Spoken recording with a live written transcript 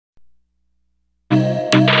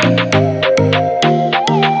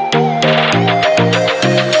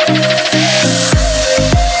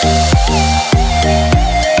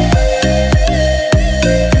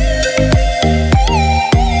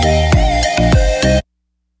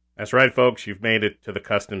That's right, folks. You've made it to the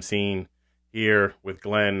custom scene here with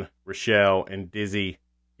Glenn, Rochelle, and Dizzy,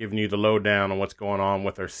 giving you the lowdown on what's going on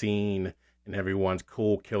with our scene and everyone's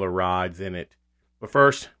cool killer rides in it. But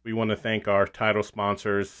first, we want to thank our title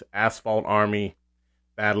sponsors, Asphalt Army,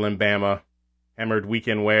 Battle in Bama, Hammered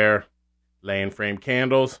Weekend Wear, Laying Frame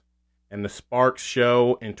Candles, and the Sparks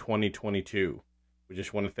Show in 2022. We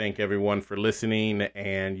just want to thank everyone for listening,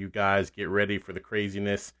 and you guys get ready for the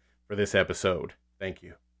craziness for this episode. Thank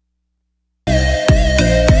you.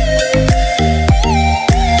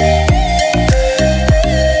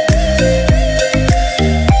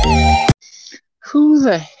 Who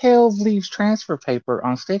the hell leaves transfer paper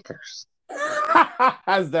on stickers?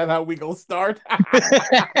 Is that how we gonna start? I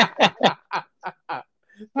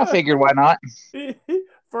figured, why not?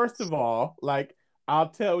 First of all, I'll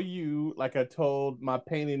tell you, like I told my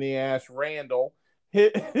pain in the ass Randall,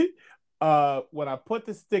 when I put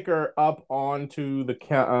the sticker up onto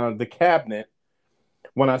the cabinet,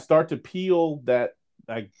 when I start to peel that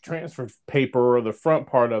like transfer paper or the front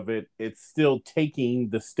part of it, it's still taking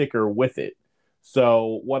the sticker with it.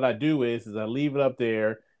 So what I do is I leave it up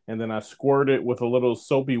there and then I squirt it with a little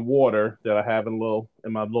soapy water that I have in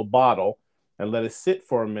my little bottle and let it sit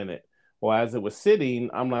for a minute. Well, as it was sitting,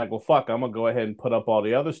 I'm like, well, fuck, I'm gonna go ahead and put up all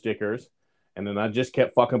the other stickers. And then I just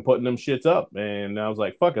kept fucking putting them shits up. And I was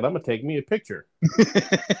like, fuck it, I'm gonna take me a picture.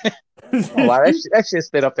 Wow, that shit's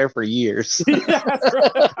been up there for years. Yeah, that's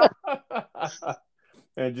right.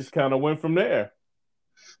 And just kind of went from there.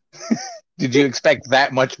 Did you expect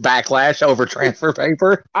that much backlash over transfer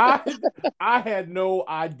paper? I had no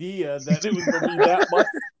idea that it was going to be that much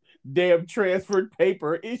damn transferred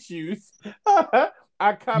paper issues. I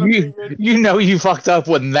kind of figured. You fucked up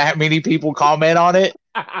when that many people comment on it.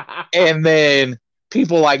 And then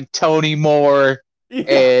people like Tony Moore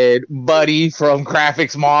and Buddy from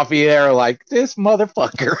Graphics Mafia are like, this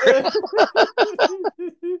motherfucker.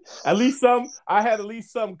 At least I had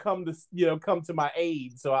some come to my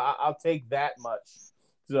aid, so I'll take that much.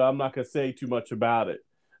 So I'm not gonna say too much about it.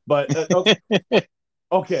 But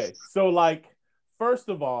okay. So like, first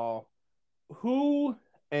of all, who,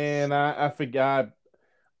 and I forgot,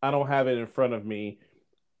 I don't have it in front of me.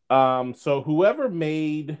 So whoever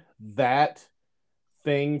made that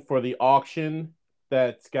thing for the auction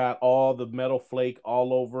that's got all the metal flake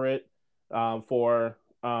all over it, for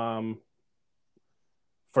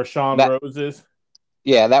Sean Roses.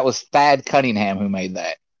 Yeah, that was Thad Cunningham who made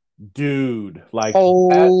that. Dude, like,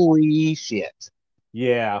 holy shit.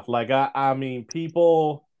 Yeah, like I mean,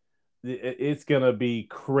 people, it's gonna be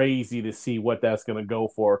crazy to see what that's gonna go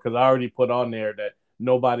for, because I already put on there that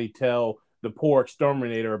nobody tell the poor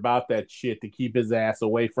exterminator about that shit to keep his ass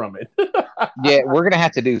away from it. Yeah, we're gonna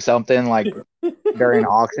have to do something like during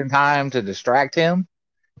auction time to distract him.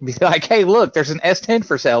 Be like, hey, look, there's an S10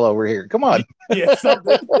 for sale over here. Come on. Yeah,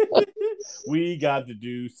 something. We got to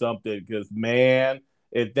do something, because man,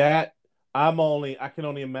 I can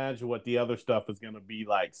only imagine what the other stuff is going to be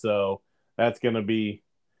like. So that's going to be,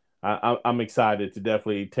 I'm excited to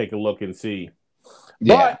definitely take a look and see.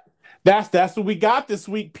 Yeah. But that's what we got this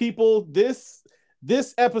week, people. This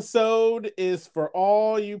episode is for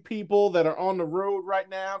all you people that are on the road right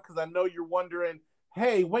now, because I know you're wondering,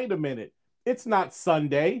 hey, wait a minute. It's not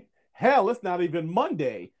Sunday. Hell, it's not even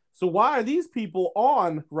Monday. So why are these people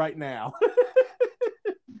on right now?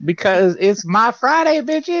 Because it's my Friday,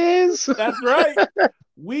 bitches. That's right.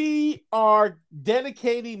 We are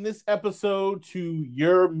dedicating this episode to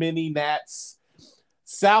your mininats,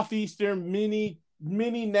 Southeastern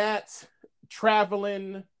mininats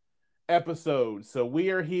traveling episode. So we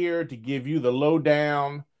are here to give you the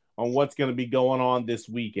lowdown on what's going to be going on this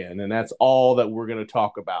weekend. And that's all that we're going to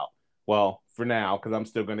talk about. Well, for now, because I'm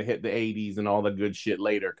still going to hit the 80s and all the good shit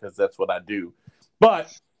later, because that's what I do.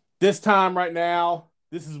 But this time right now,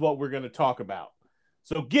 this is what we're going to talk about.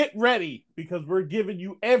 So get ready, because we're giving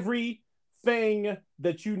you everything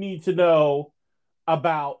that you need to know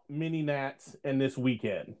about Mininats and this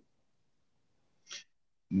weekend.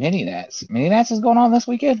 Mininats is going on this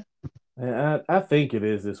weekend? I think it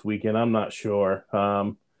is this weekend. I'm not sure.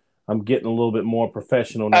 I'm getting a little bit more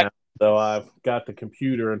professional now. So I've got the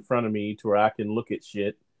computer in front of me to where I can look at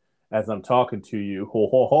shit as I'm talking to you. Ho,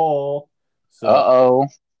 ho, ho. So,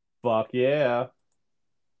 fuck yeah.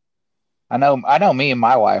 I know me and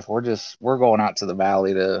my wife, we're going out to the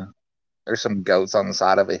valley there's some goats on the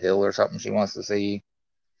side of a hill or something she wants to see.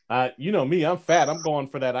 You know me, I'm fat. I'm going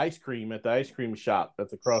for that ice cream at the ice cream shop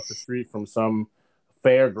that's across the street from some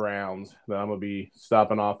fairgrounds that I'm gonna be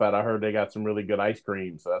stopping off at. I heard they got some really good ice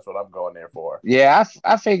cream, so that's what I'm going there for. Yeah,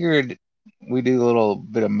 I figured we do a little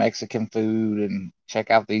bit of Mexican food and check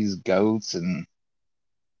out these goats and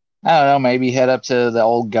I don't know, maybe head up to the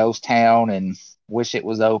old ghost town and wish it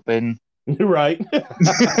was open. Right.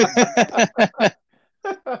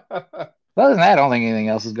 Other than that, I don't think anything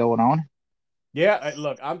else is going on. Yeah,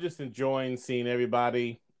 look, I'm just enjoying seeing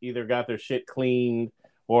everybody either got their shit cleaned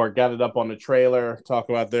or got it up on the trailer. Talk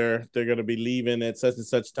about they're going to be leaving at such and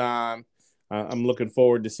such time. I'm looking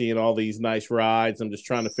forward to seeing all these nice rides. I'm just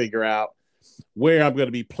trying to figure out where I'm going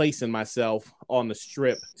to be placing myself on the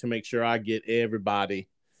strip to make sure I get everybody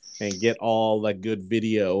and get all that good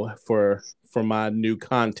video for my new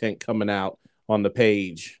content coming out on the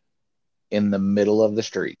page. In the middle of the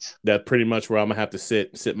streets. That's pretty much where I'm gonna have to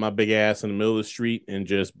sit my big ass in the middle of the street and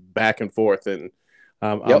just back and forth. And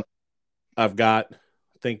Yep. I've got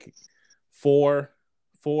I think four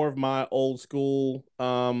four of my old school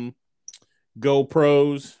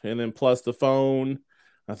GoPros, and then plus the phone.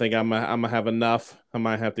 I think I'm gonna have enough. I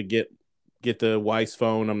might have to get the Weiss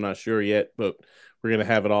phone. I'm not sure yet, but we're gonna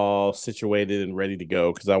have it all situated and ready to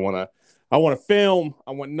go because I want to film.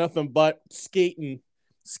 I want nothing but skating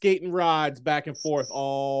rides back and forth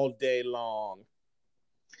all day long.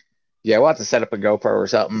 Yeah, we'll have to set up a GoPro or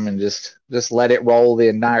something and just let it roll the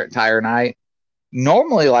entire night.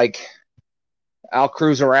 Normally, like I'll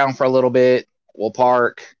cruise around for a little bit, we'll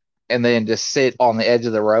park, and then just sit on the edge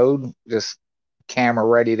of the road, just camera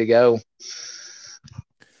ready to go.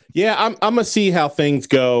 Yeah, I'm gonna see how things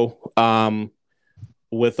go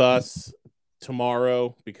with us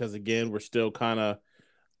tomorrow because again we're still kind of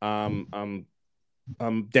um I'm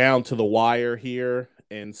I'm down to the wire here,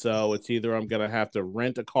 and so it's either I'm gonna have to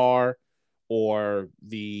rent a car or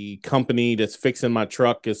the company that's fixing my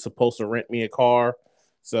truck is supposed to rent me a car.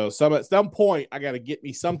 So at some point I got to get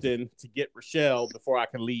me something to get Rochelle before I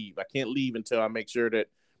can leave. I can't leave until I make sure that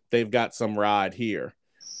they've got some ride here,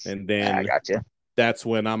 and I then got you. that's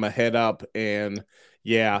when I'm a head up. And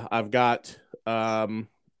yeah, I've got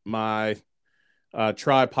my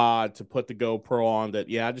tripod to put the GoPro on. That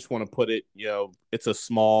yeah, I just want to put it. It's a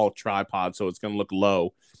small tripod, so it's going to look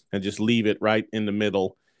low, and just leave it right in the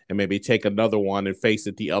middle, and maybe take another one and face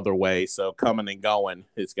it the other way. So coming and going,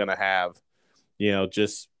 it's going to have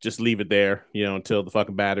just leave it there, until the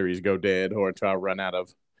fucking batteries go dead or until I run out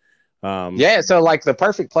of. Yeah, so like the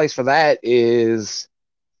perfect place for that is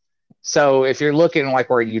so if you're looking like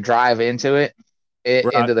where you drive Right, into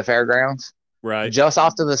the fairgrounds, right. just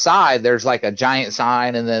off to the side, there's like a giant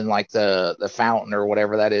sign, and then like the fountain or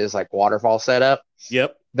whatever that is, like waterfall setup.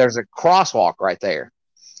 Yep. There's a crosswalk right there,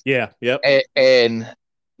 Yeah. Yep. and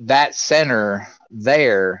that center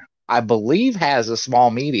there, I believe, has a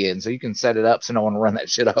small median, so you can set it up so no one run that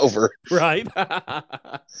shit over. Right.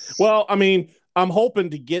 Well, I mean, I'm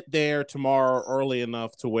hoping to get there tomorrow early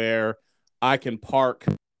enough to where I can park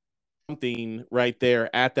something right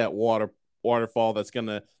there at that waterfall that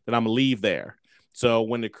I'm gonna leave there. So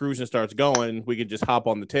when the cruising starts going, we can just hop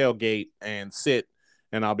on the tailgate and sit,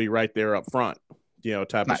 and I'll be right there up front,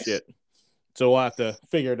 type of Nice. shit. So we'll have to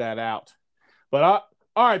figure that out. But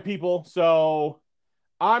all right, people. So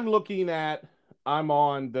I'm looking at I'm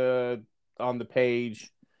on the page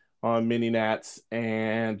on mininats,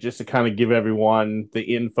 and just to kind of give everyone the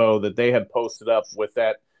info that they had posted up with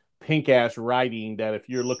that pink ass writing that if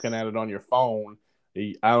you're looking at it on your phone,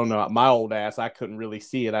 I don't know, my old ass, I couldn't really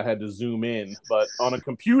see it. I had to zoom in, but on a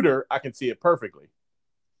computer, I can see it perfectly.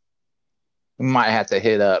 We might have to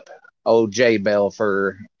hit up OJ Bell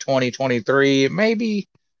for 2023. Maybe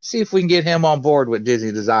see if we can get him on board with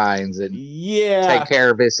Disney Designs and take Yeah,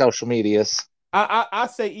 care of his social medias. I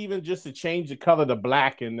say even just to change the color to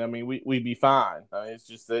black, and I mean we'd be fine. It's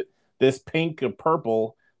just that this pink or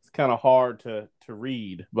purple is kind of hard to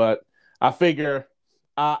read, but I figure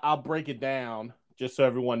I'll break it down just so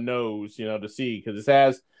everyone knows, to see because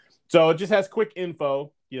it just has quick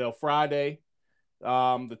info. Friday, the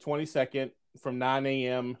 22nd from 9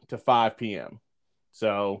 a.m. to 5 p.m.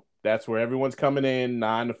 So that's where everyone's coming in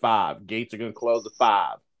 9 to 5. Gates are going to close at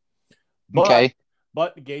 5. But Okay.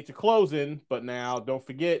 but the gates are closing. But now don't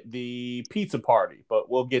forget the pizza party. But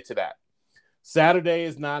we'll get to that. Saturday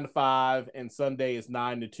is 9 to 5, and Sunday is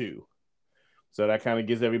 9 to 2. So that kind of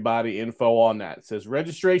gives everybody info on that. It says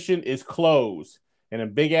registration is closed, and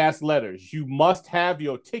in big ass letters, you must have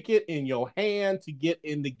your ticket in your hand to get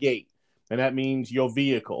in the gate, and that means your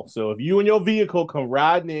vehicle. So if you and your vehicle come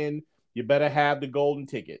riding in, you better have the golden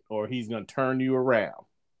ticket, or he's gonna turn you around.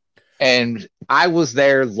 And I was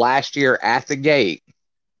there last year at the gate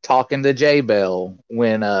talking to J Bell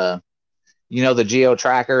when the Geo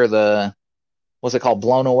Tracker, the what's it called,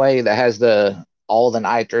 Blown Away, that has the all the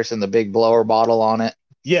nitrous and the big blower bottle on it.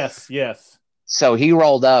 Yes, yes. So he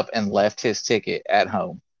rolled up and left his ticket at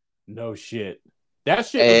home. No shit. That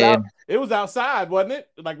shit was out. And It was outside, wasn't it?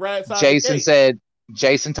 Like right outside the Jason gate. said,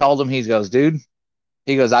 Jason told him, he goes, dude,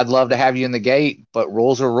 he goes, I'd love to have you in the gate, but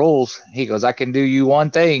rules are rules. He goes, I can do you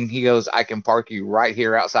one thing. He goes, I can park you right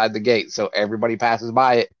here outside the gate so everybody passes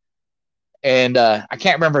by it. And I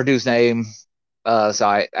can't remember a dude's name. So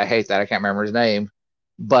I hate that. I can't remember his name.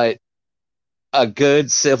 But a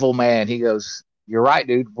good civil man. He goes, you're right,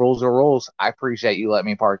 dude. Rules are rules. I appreciate you letting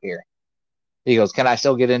me park here. He goes, can I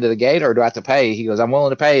still get into the gate or do I have to pay? He goes, I'm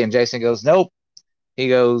willing to pay. And Jason goes, nope. He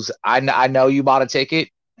goes, I know you bought a ticket.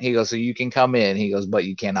 He goes, so you can come in. He goes, but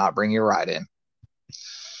you cannot bring your ride in.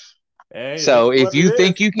 Hey, So that's if what it you is.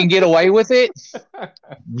 think you can get away with it,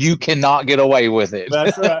 you cannot get away with it.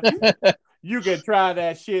 That's right. You can try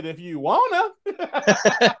that shit if you wanna.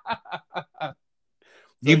 So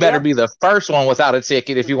You better yeah, be the first one without a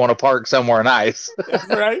ticket if you want to park somewhere nice. that's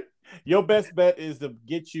right. Your best bet is to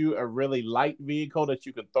get you a really light vehicle that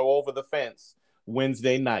you can throw over the fence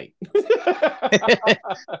Wednesday night.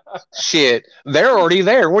 Shit, they're already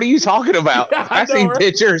there. What are you talking about? Yeah, I I know, seen right?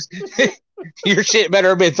 pictures. Your shit better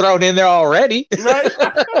have been thrown in there already. Right?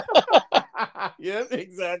 Yeah,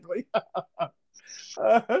 exactly.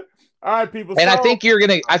 All right, people. And So, I think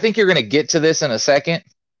you're gonna get to this in a second.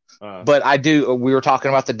 uh, But I do. We were talking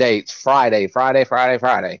about the dates. Friday, Friday, Friday,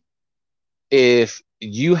 Friday. If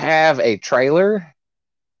you have a trailer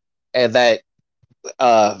and that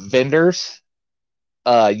vendors,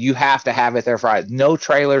 you have to have it there Friday. No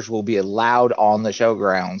trailers will be allowed on the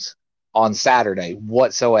showgrounds on Saturday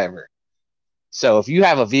whatsoever. So if you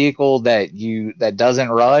have a vehicle that doesn't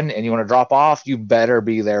run and you want to drop off, you better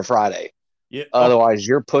be there Friday. yeah. Okay. Otherwise,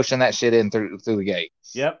 you're pushing that shit in through the gate.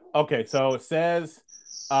 Yep. Okay. So it says,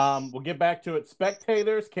 we'll get back to it.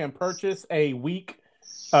 Spectators can purchase a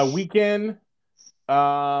weekend,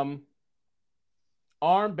 um,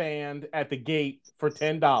 armband at the gate for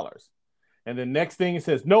 $10. And the next thing it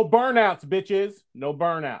says, no burnouts, bitches. No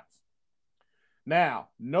burnouts. Now,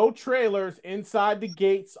 no trailers inside the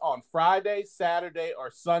gates on Friday, Saturday, or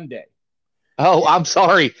Sunday. Oh, I'm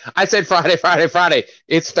sorry. I said Friday, Friday, Friday.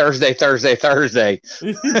 It's Thursday, Thursday, Thursday.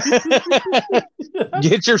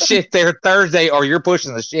 Get your shit there Thursday or you're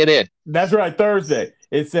pushing the shit in. That's right, Thursday.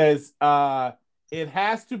 It says it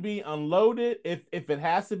has to be unloaded. If it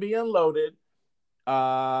has to be unloaded,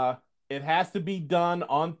 uh it has to be done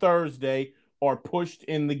on Thursday or pushed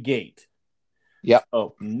in the gate. Yep.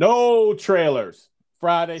 So no trailers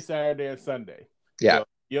Friday, Saturday, or Sunday. Yeah. So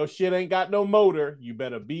your shit ain't got no motor. You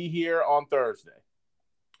better be here on Thursday.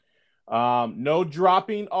 No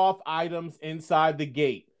dropping off items inside the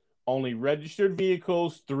gate. Only registered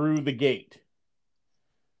vehicles through the gate.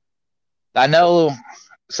 I know.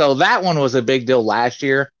 So that one was a big deal last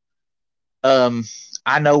year. Um,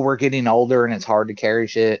 I know we're getting older and it's hard to carry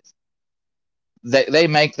shit. They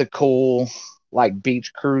make the cool like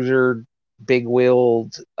beach cruiser, big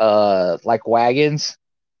wheeled like wagons.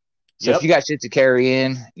 So if you Yep. got shit to carry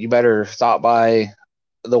in, you better stop by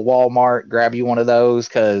the Walmart, grab you one of those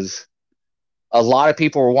because a lot of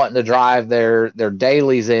people were wanting to drive their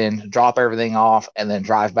dailies in, drop everything off, and then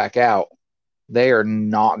drive back out. They are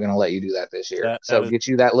not going to let you do that this year. That So is get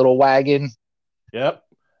you that little wagon. Yep.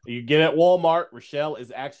 You get at Walmart. Rochelle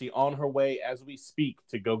is actually on her way as we speak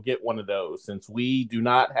to go get one of those. Since we do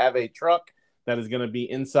not have a truck that is going to be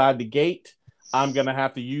inside the gate, I'm going to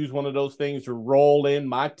have to use one of those things to roll in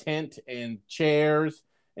my tent and chairs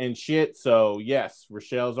and shit. So, yes,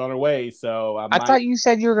 Rochelle's on her way. So, I I might. thought you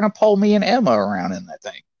said you were going to pull me and Emma around in that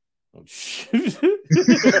thing.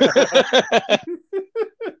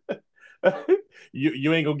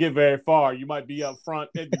 You ain't gonna get very far. You might be up front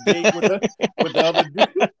at the gate with the other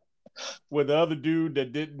dude, with the other dude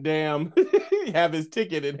that didn't damn have his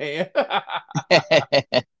ticket in hand.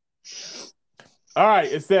 All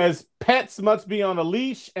right, it says pets must be on a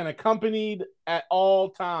leash and accompanied at all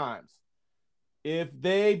times. If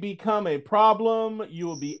they become a problem, you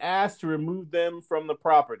will be asked to remove them from the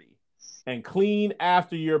property and clean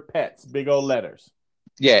after your pets. Big old letters.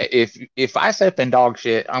 Yeah, if I step in dog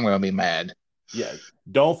shit, I'm going to be mad. Yeah.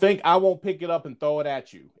 Don't think I won't pick it up and throw it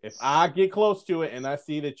at you. If I get close to it and I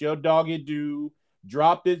see that your doggy do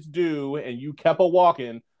dropped its due and you kept a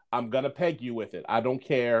walking, I'm gonna peg you with it. I don't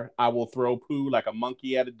care. I will throw poo like a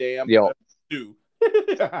monkey at a damn Yo, do.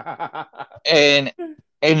 and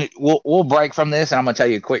we'll break from this, and I'm gonna tell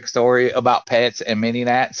you a quick story about pets and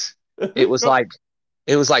mininats. It was like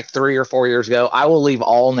it was like 3 or 4 years ago. I will leave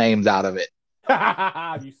all names out of it.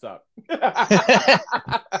 You suck.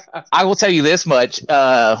 I will tell you this much: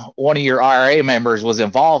 one of your IRA members was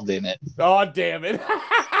involved in it, Oh damn it!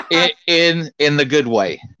 in the good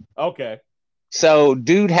way. Okay. So,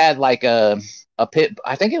 dude had like a pit.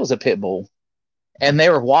 I think it was a pit bull, and they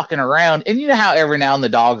were walking around, and you know how every now and the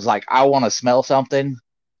dog's like, I want to smell something, and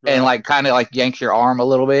Right. like kind of like yanks your arm a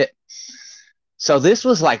little bit. So this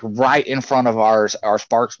was like right in front of our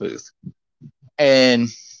Sparks booth, and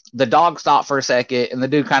the dog stopped for a second, and the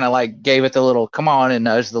dude kind of like gave it the little come on and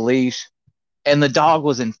nudged the leash, and the dog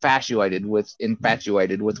was infatuated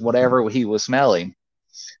with whatever he was smelling.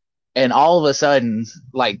 And all of a sudden,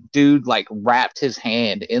 like, dude, like, wrapped his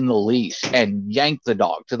hand in the leash and yanked the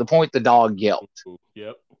dog to the point the dog yelped. Ooh,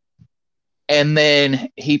 yep. And then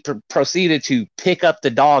he proceeded to pick up the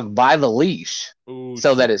dog by the leash Ooh,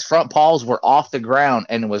 so that shit. his front paws were off the ground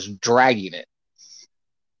and was dragging it.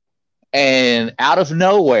 And out of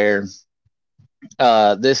nowhere,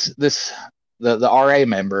 the RA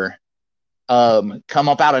member come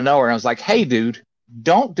up out of nowhere and was like, "Hey, dude,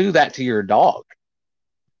 don't do that to your dog."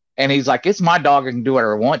 And he's like, "It's my dog. I can do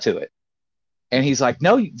whatever I want to it." And he's like,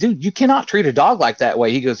 "No, dude, you cannot treat a dog like that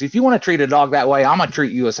way." He goes, "If you want to treat a dog that way, I'm gonna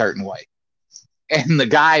treat you a certain way." And the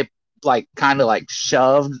guy like kind of like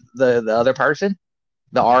shoved the other person,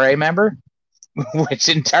 the RA member, which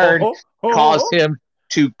in turn Oh, oh, caused oh. him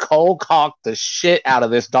to cold cock the shit out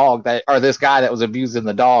of this dog that or this guy that was abusing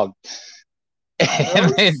the dog. And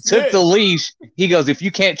Oh, then took the shit. leash. He goes, "If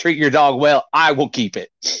you can't treat your dog well, I will keep it."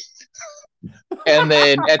 And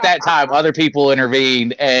then at that time, other people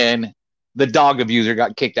intervened, and the dog abuser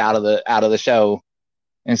got kicked out of the show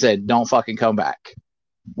and said, "Don't fucking come back."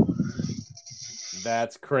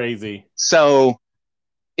 That's crazy. So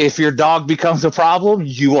if your dog becomes a problem,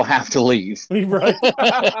 you will have to leave. Right.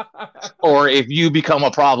 Or if you become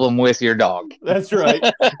a problem with your dog. That's right.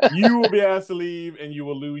 You will be asked to leave and you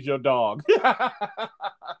will lose your dog.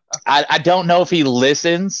 I don't know if he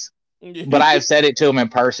listens, but I have said it to him in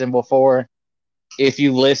person before. If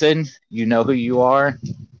you listen, you know who you are.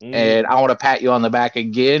 And I want to pat you on the back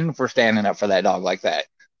again for standing up for that dog like that.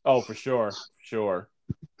 Oh, for sure. Sure.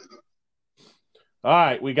 All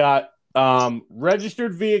right. We got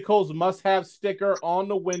registered vehicles must have sticker on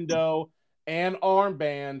the window and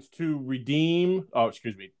armbands to redeem. Oh,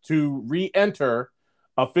 excuse me. To re enter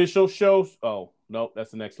official shows. Oh, no,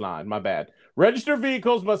 that's the next line. My bad. Registered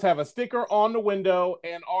vehicles must have a sticker on the window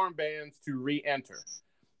and armbands to re enter.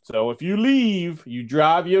 So if you leave, you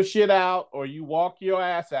drive your shit out, or you walk your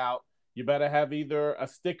ass out, you better have either a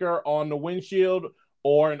sticker on the windshield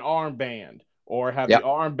or an armband, or have the Yep.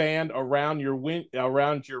 armband around your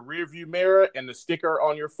rear view mirror and the sticker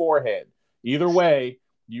on your forehead. Either way,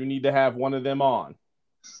 you need to have one of them on.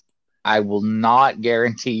 I will not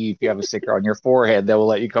guarantee if you have a sticker on your forehead that will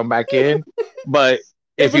let you come back in. But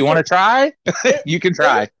If if you it's want a to try, if, you can if,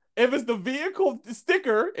 try. if it's the vehicle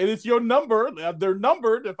sticker and it's your number, they're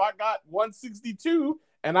numbered. If I got 162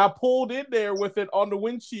 and I pulled in there with it on the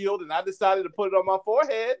windshield and I decided to put it on my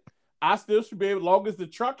forehead, I still should be able, as long as the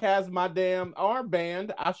truck has my damn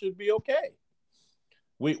armband, I should be okay.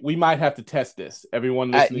 We might have to test this. Everyone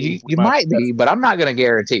listening, we You might might have be, but I'm not going to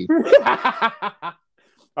guarantee. to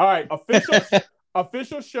All right,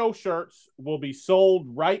 official show shirts will be sold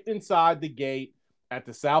right inside the gate at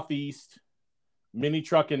the Southeast Mini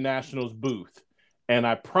Truck and Nationals booth. And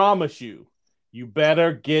I promise you, you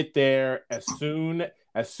better get there as soon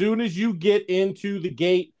as you get into the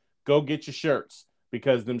gate, go get your shirts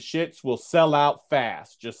because them shits will sell out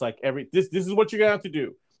fast. Just like this is what you're gonna have to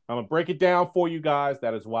do. I'm gonna break it down for you guys.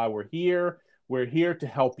 That is why we're here. We're here to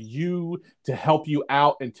help you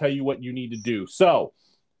out, and tell you what you need to do. So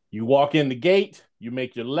you walk in the gate, you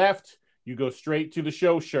make your left, you go straight to the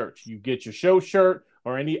show shirts. You get your show shirt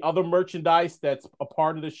or any other merchandise that's a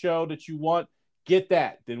part of the show that you want, get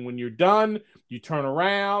that. Then when you're done, you turn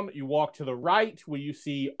around, you walk to the right where you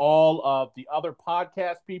see all of the other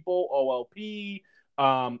podcast people, OLP,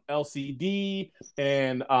 LCD,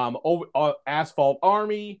 and Asphalt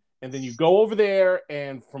Army. And then you go over there,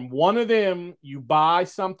 and from one of them, you buy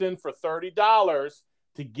something for $30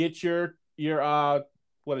 to get your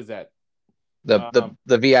what is that? The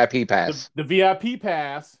VIP pass. The VIP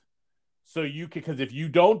pass. So you can, because if you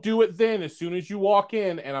don't do it then, as soon as you walk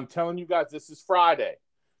in, and I'm telling you guys, this is Friday.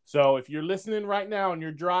 So if you're listening right now and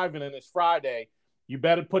you're driving and it's Friday, you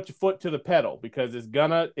better put your foot to the pedal because it's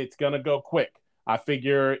gonna go quick. I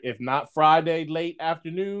figure if not Friday late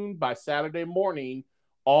afternoon, by Saturday morning,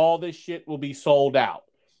 all this shit will be sold out.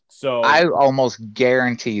 So I almost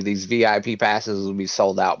guarantee these VIP passes will be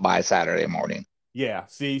sold out by Saturday morning. yeah,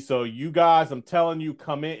 see, so you guys, I'm telling you,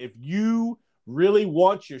 come in. If you really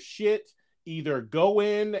want your shit, either go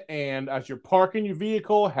in and as you're parking your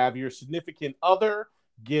vehicle, have your significant other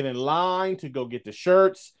get in line to go get the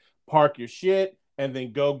shirts, park your shit, and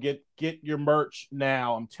then go get your merch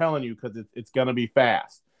now. I'm telling you, because it's gonna be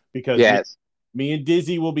fast. Because Yes. Me and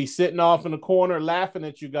Dizzy will be sitting off in the corner laughing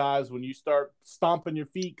at you guys when you start stomping your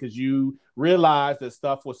feet because you realize that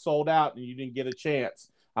stuff was sold out and you didn't get a chance.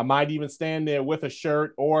 I might even stand there with a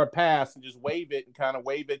shirt or a pass and just wave it and kind of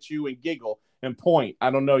wave at you and giggle and point. I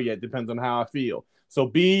don't know yet. Depends on how I feel. So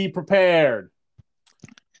be prepared.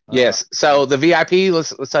 Uh, Yes. So the VIP,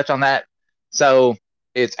 let's touch on that. So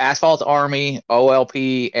it's Asphalt Army,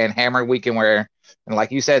 OLP, and Hammer Weekend Wear, and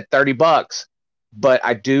like you said, $30. But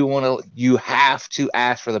I do want to. You have to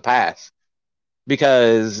ask for the pass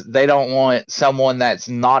because they don't want someone that's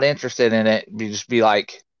not interested in it just be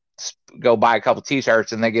like, go buy a couple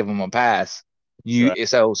T-shirts and they give them a pass. right.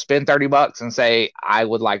 So spend $30 and say I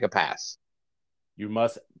would like a pass. You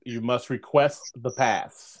must request the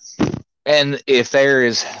pass. And if there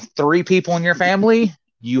is 3 people in your family,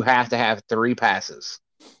 you have to have 3 passes.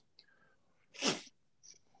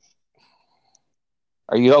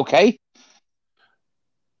 Are you okay?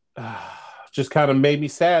 Just kind of made me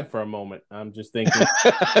sad for a moment. I'm just thinking.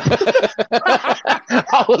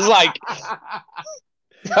 I was like,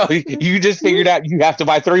 oh, you just figured out you have to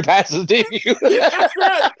buy 3 passes, didn't you? Yeah, that's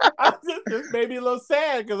right. I just made me a little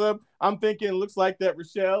sad because I'm thinking it looks like that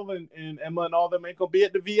Rochelle and Emma and all them ain't gonna be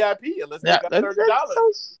at the VIP unless they Yeah, got $30.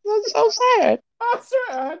 that's so sad. I'm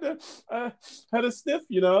sorry, had a sniff,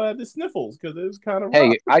 I had the sniffles because it was kind of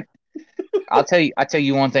rough. Hey, I'll tell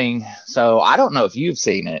you one thing. So I don't know if you've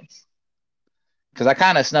seen it because I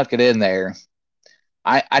kind of snuck it in there.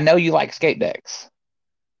 I know you like skate decks.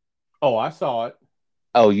 Oh, I saw it.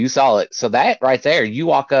 Oh, you saw it. So that right there, you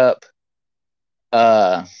walk up.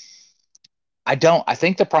 Uh, I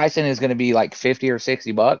think the pricing is going to be like 50 or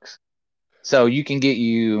 $60. So you can get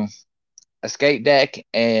you a skate deck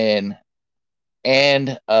and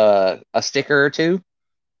a sticker or two.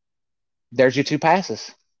 There's your 2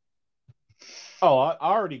 passes. Oh, I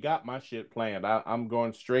already got my shit planned. I'm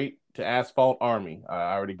going straight to Asphalt Army.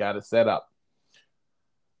 I already got it set up.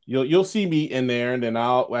 You'll see me in there, and then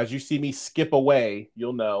I'll as you see me skip away,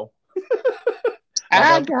 you'll know. Like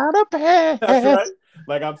I I'm got a That's right. pass.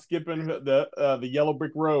 Like I'm skipping the yellow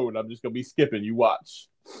brick road. I'm just gonna be skipping. You watch.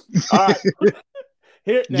 All right.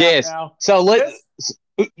 Here now. Yes. Now So let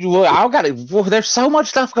this. well, I got it. Well, there's so much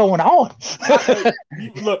stuff going on.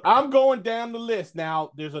 Look, I'm going down the list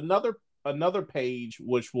now. There's another page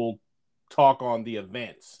which will talk on the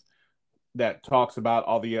events that talks about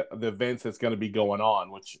all the events that's going to be going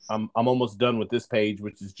on. Which I'm almost done with this page,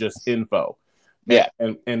 which is just info. And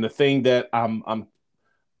Yeah. and the thing that I'm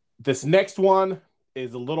this next one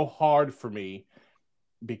is a little hard for me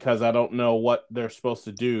because I don't know what they're supposed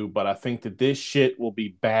to do, but I think that this shit will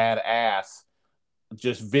be badass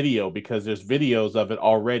just video because there's videos of it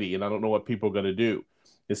already, and I don't know what people are going to do.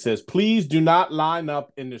 It says, please do not line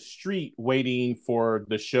up in the street waiting for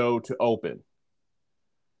the show to open.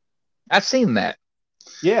 I've seen that.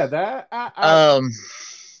 Yeah, that Um,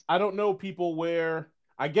 I don't know people where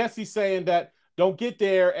I guess he's saying that don't get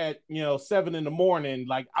there at 7 in the morning.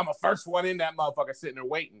 Like I'm a first one in that motherfucker sitting there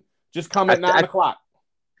waiting. Just come I, at 9 o'clock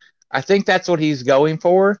I think that's what he's going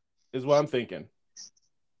for. is what I'm thinking.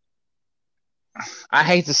 I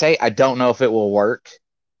hate to say, I don't know if it will work,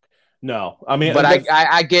 No, I mean but unless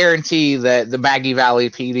I guarantee that the Maggie Valley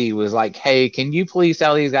PD was like, "Hey, can you please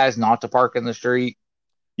tell these guys not to park in the street?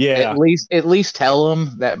 yeah, At least tell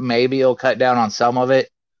them that maybe it'll cut down on some of it."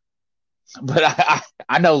 But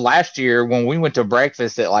I know last year when we went to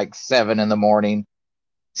breakfast at like 7 in the morning,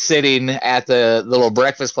 sitting at the little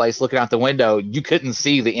breakfast place looking out the window, you couldn't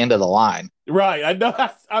see the end of the line. right. I know.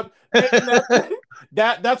 And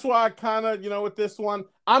that's why I kind of with this one,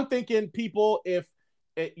 I'm thinking people if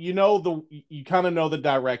you kind of know the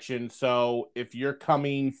direction. So if you're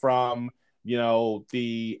coming from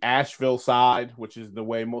the Asheville side, which is the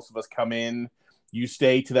way most of us come in, you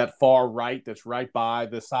stay to that far right that's right by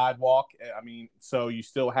the sidewalk. I mean, so you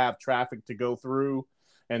still have traffic to go through.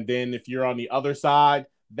 And then if you're on the other side,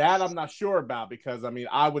 that I'm not sure about because I mean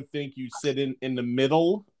I would think you sit in the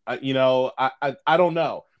middle. I don't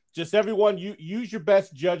know. Just everyone, you use your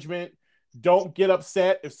best judgment. Don't get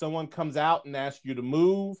upset if someone comes out and asks you to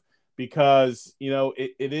move because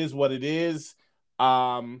it is what it is.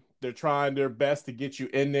 They're trying their best to get you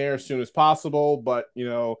in there as soon as possible, but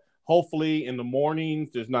hopefully in the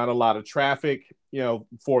mornings there's not a lot of traffic.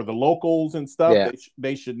 For the locals and stuff, Yeah,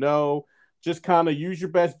 they should know. Just kind of use your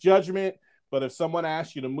best judgment. But if someone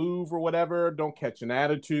asks you to move or whatever, don't catch an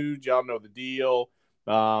attitude. Y'all know the deal.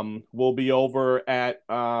 We'll be over at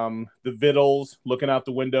the Vittles, looking out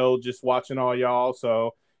the window, just watching all y'all.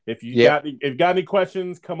 So yep, if you got any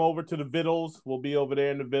questions, come over to the Vittles. We'll be over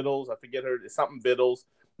there in the Vittles. I forget her, it's something Vittles.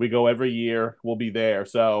 We go every year. We'll be there.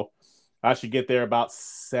 So I should get there about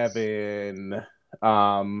 7.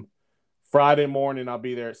 Um, Friday morning I'll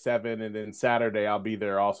be there at 7, and then Saturday I'll be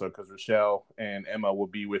there also because Rochelle and Emma will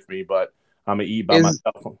be with me. But I'm gonna eat by Is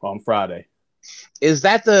myself on Friday. is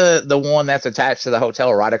that the one that's attached to the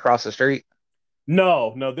hotel right across the street?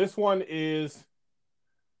 No, no, this one is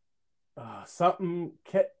something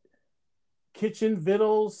kitchen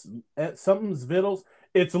vittles, something's vittles.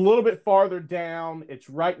 It's a little bit farther down. It's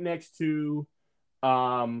right next to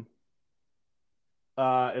um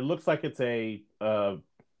it looks like it's a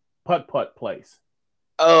putt putt place.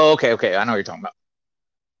 Oh, okay, okay. I know what you're talking about.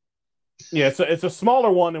 Yeah, so it's a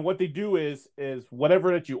smaller one, and what they do is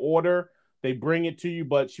whatever that you order, they bring it to you.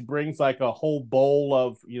 But she brings like a whole bowl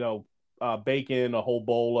of bacon, a whole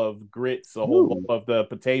bowl of grits, a whole bowl Ooh, of the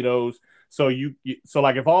potatoes. So so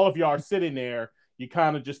like if all of you are sitting there, you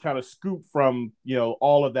kind of scoop from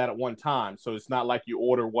all of that at one time. So it's not like you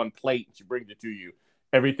order one plate and she brings it to you.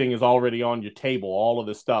 Everything is already on your table, all of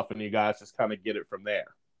the stuff, and you guys just kind of get it from there.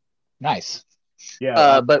 nice.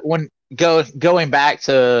 Yeah, I, But when going back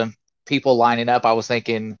to people lining up, I was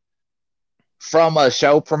thinking from a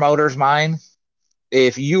show promoter's mind,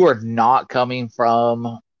 if you are not coming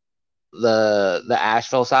from the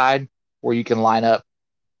Asheville side where you can line up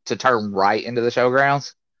to turn right into the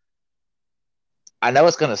showgrounds, I know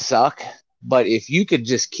it's going to suck, but if you could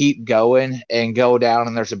just keep going and go down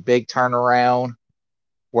and there's a big turnaround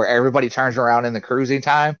where everybody turns around in the cruising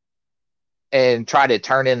time and try to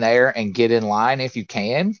turn in there and get in line if you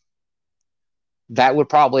can, that would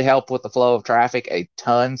probably help with the flow of traffic a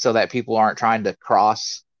ton so that people aren't trying to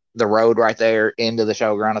cross the road right there into the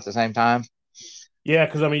showground at the same time. Yeah,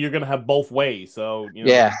 because I mean you're gonna have both ways. So the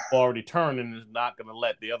Yeah. people already turning is not gonna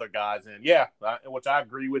let the other guys in. Yeah, which I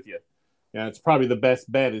agree with you. Yeah, it's probably the best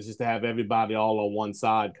bet is just to have everybody all on one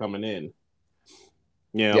side coming in.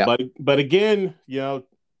 Yeah. But again,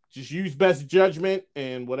 just use best judgment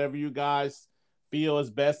and whatever you guys feel is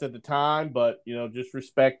best at the time. But just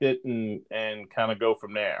respect it and kind of go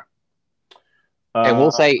from there. And we'll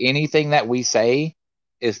Uh, say anything that we say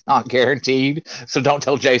is not guaranteed. So don't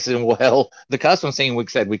tell Jason, well, the custom scene week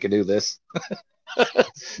said we could do this.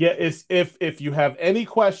 Yeah, it's if you have any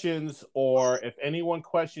questions or if anyone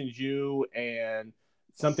questions you and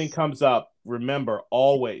something comes up, remember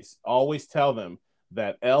always tell them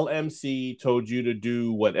that LMC told you to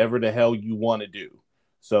do whatever the hell you want to do.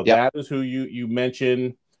 So Yep. that is who you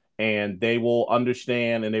mention, and they will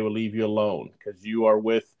understand and they will leave you alone because you are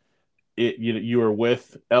with it. You are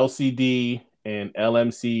with LCD and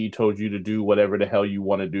LMC told you to do whatever the hell you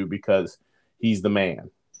want to do because he's the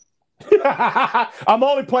man. I'm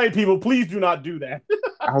only playing people. Please do not do that.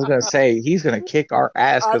 I was gonna say he's gonna kick our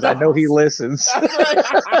ass I because I know know. he listens.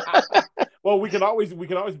 That's right. Well, we can always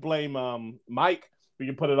blame Mike. We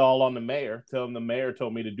can put it all on the mayor. Tell him the mayor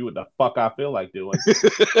told me to do what the fuck I feel like doing.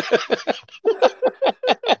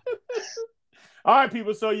 All right,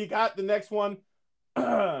 people. So you got the next one.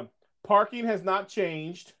 Parking has not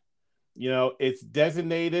changed. It's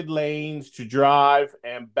designated lanes to drive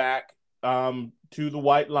and back to the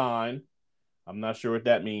white line. I'm not sure what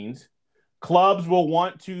that means. Clubs will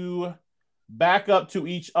want to back up to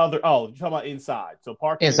each other. Oh, you're talking about inside. So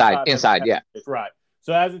parking inside, inside inside, yeah, it's right.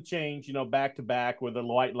 So it hasn't changed, back to back where the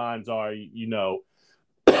white lines are, if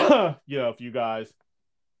you guys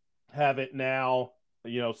have it now,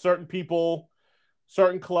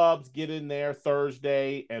 certain clubs get in there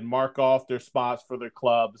Thursday and mark off their spots for their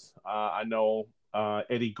clubs. I know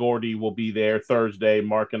Eddie Gordy will be there Thursday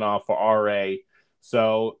marking off for RA.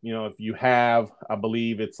 So, if you have, I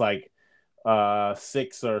believe it's like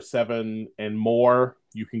 6 or 7 and more,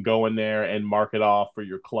 you can go in there and mark it off for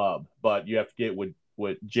your club. But you have to get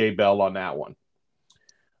with J Bell on that one.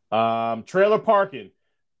 Trailer parking.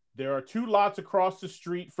 There are 2 lots across the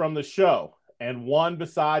street from the show and one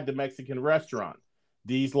beside the Mexican restaurant.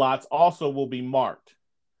 These lots also will be marked.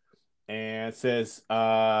 And it says,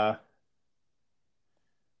 uh,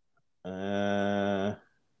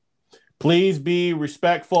 please be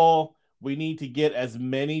respectful. We need to get as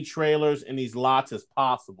many trailers in these lots as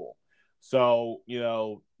possible. So,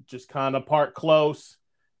 just kind of park close,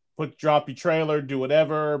 drop your trailer, do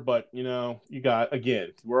whatever. But, you got, again,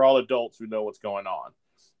 we're all adults who know what's going on.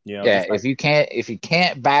 yeah. Just like, If you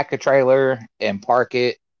can't back a trailer and park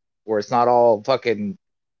it where it's not all fucking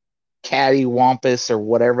cattywampus or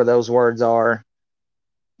whatever those words are,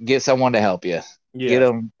 get someone to help you. Get yes,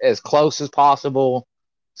 them as close as possible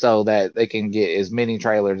so that they can get as many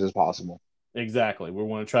trailers as possible. exactly. We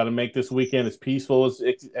want to try to make this weekend as peaceful as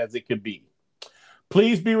it could be.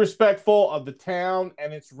 Please be respectful of the town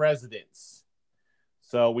and its residents.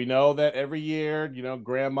 So we know that every year,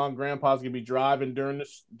 grandma and grandpa's gonna be driving during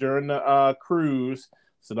the cruise.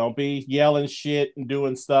 So don't be yelling shit and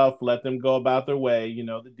doing stuff. Let them go about their way. You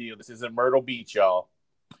know the deal. This isn't Myrtle Beach, y'all.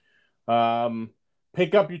 Um,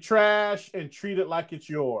 Pick up your trash and treat it like it's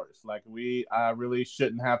yours. I really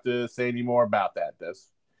shouldn't have to say any more about that.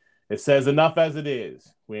 It says enough as it is.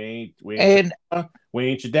 And We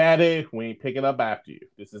ain't your daddy. We ain't picking up after you.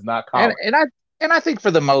 This is not and college. and I and I think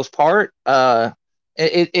for the most part,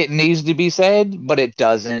 it needs to be said, but it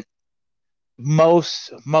doesn't. Most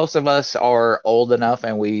of us are old enough,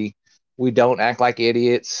 and we don't act like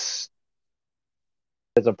idiots.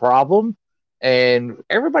 It's a problem, and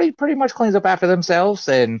everybody pretty much cleans up after themselves.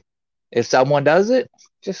 And if someone does it,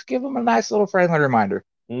 just give them a nice little friendly reminder.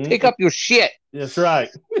 Pick Mm-hmm. up your shit. That's right.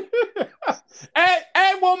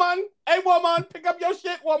 Hey woman, pick up your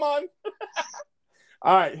shit, woman.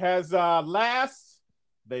 All right, has last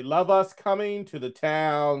they love us coming to the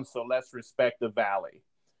town, so let's respect the valley.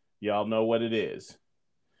 Y'all know what it is.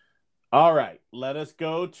 All right, let us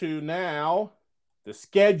go to now the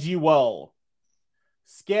schedule.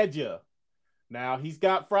 Schedule. Now he's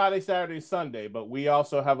got Friday, Saturday, Sunday, but we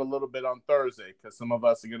also have a little bit on Thursday because some of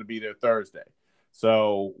us are going to be there Thursday.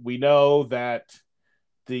 So we know that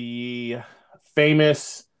the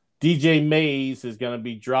famous DJ Mays is going to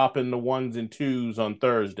be dropping the ones and twos on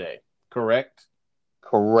Thursday, correct?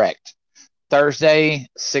 Correct. Thursday,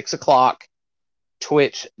 6 o'clock,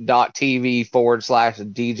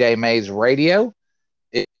 twitch.tv/DJ Mays Radio.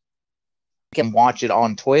 You can watch it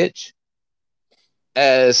on Twitch.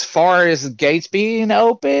 As far as gates being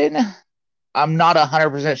open, I'm not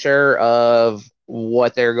 100% sure of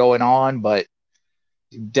what they're going on, but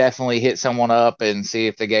definitely hit someone up and see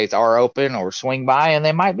if the gates are open or swing by, and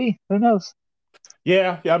they might be. Who knows?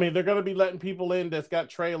 Yeah. I mean, they're going to be letting people in that's got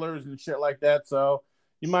trailers and shit like that. So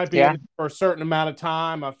you might be Yeah. in for a certain amount of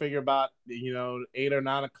time. I figure about 8 or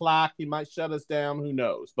 9 o'clock. He might shut us down. Who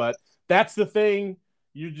knows? But that's the thing.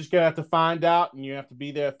 You're just gonna have to find out, and you have to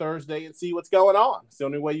be there Thursday and see what's going on. It's the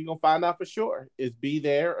only way you're gonna find out for sure is be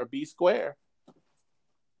there or be square.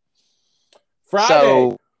 Friday.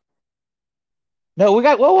 So, no, we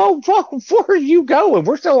got, whoa, where are you going?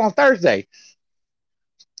 We're still on Thursday.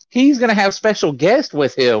 He's going to have special guest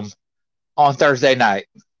with him on Thursday night.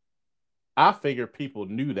 I figure people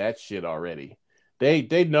knew that shit already.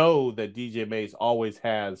 They know that DJ Mays always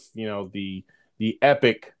has the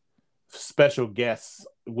epic special guests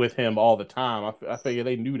with him all the time. I figure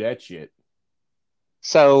they knew that shit.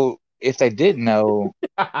 So, if they didn't know,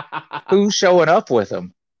 who's showing up with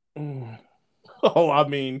him? Oh, I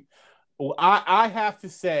mean, I have to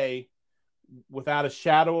say, without a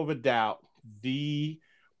shadow of a doubt, the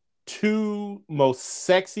two most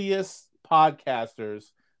sexiest podcasters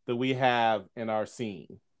that we have in our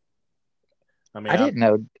scene. I mean, I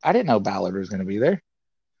didn't know Ballard was going to be there.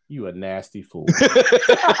 You a nasty fool.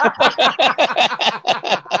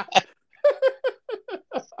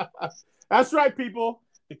 That's right, people.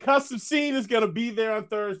 The custom scene is going to be there on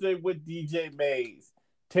Thursday with DJ Mays.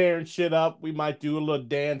 Tearing shit up. We might do a little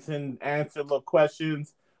dancing, answer little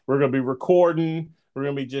questions. We're going to be recording. We're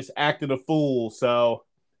going to be just acting a fool. So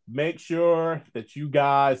make sure that you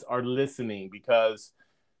guys are listening, because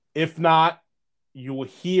if not, you will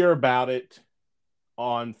hear about it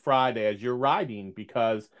on Friday as you're riding,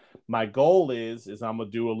 because my goal is I'm gonna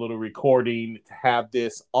do a little recording to have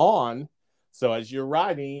this on. So as you're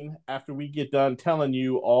riding, after we get done telling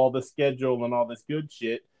you all the schedule and all this good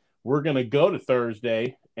shit, we're gonna go to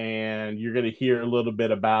Thursday and you're gonna hear a little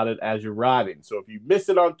bit about it as you're riding. So if you miss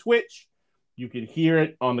it on Twitch, you can hear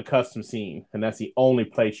it on the custom scene, and that's the only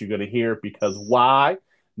place you're gonna hear it, because why?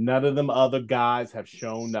 None of them other guys have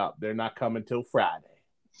shown up. They're not coming till Friday.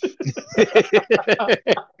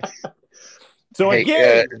 So Hey,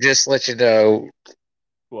 again, just let you know,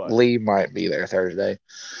 what? Lee might be there Thursday.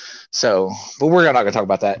 So, but we're not going to talk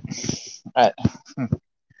about that. All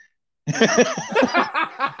right.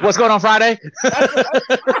 What's going on Friday?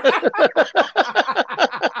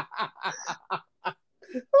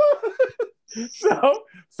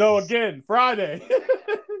 so again, Friday,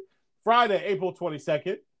 Friday, April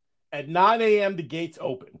 22nd at 9 a.m. the gates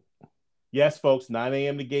open. Yes, folks, 9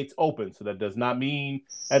 a.m. the gates open. So that does not mean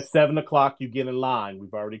at 7 o'clock you get in line.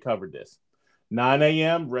 We've already covered this. 9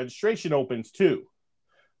 a.m. registration opens too.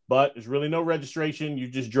 But there's really no registration. You're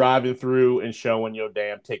just driving through and showing your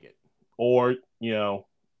damn ticket. Or,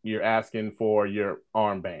 you're asking for your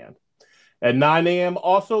armband. At 9 a.m.,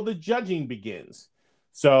 also the judging begins.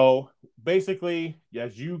 So basically,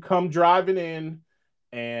 as you come driving in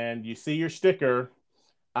and you see your sticker,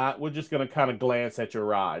 we're just going to kind of glance at your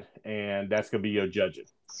ride, and that's going to be your judging.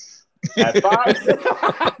 At five.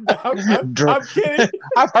 I'm kidding.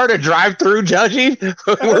 I've heard of drive-through judging.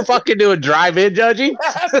 We're fucking doing drive-in judging,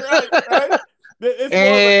 That's right. Right. It's more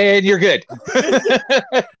of a and you're good.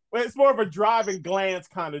 it's, it's more of a drive and glance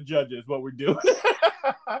kind of judges what we're doing.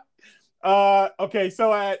 Okay,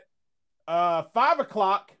 so at 5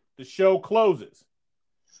 o'clock the show closes.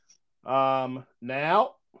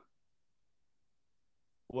 Now,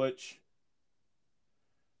 which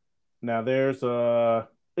now there's a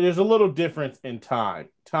little difference in time.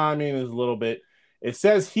 Timing is a little bit. It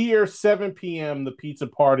says here 7 p.m. the pizza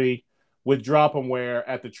party with Drop 'em Ware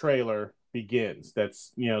at the trailer begins.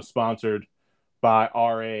 That's sponsored by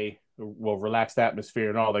RA, well, Relaxed Atmosphere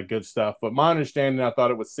and all that good stuff. But my understanding, I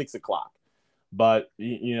thought it was 6 o'clock. But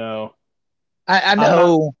I I'm not.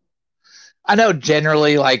 know. I know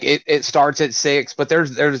generally like it starts at 6, but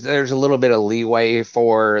there's a little bit of leeway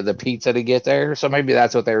for the pizza to get there. So maybe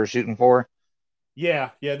that's what they were shooting for. Yeah,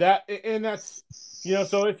 that and that's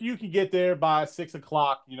so if you can get there by 6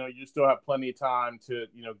 o'clock, you still have plenty of time to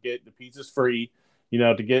get the pizzas free,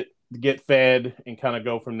 to get fed and kind of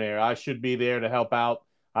go from there. I should be there to help out.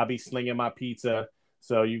 I'll be slinging my pizza,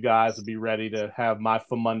 so you guys will be ready to have my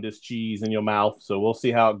famundous cheese in your mouth. So we'll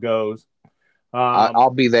see how it goes.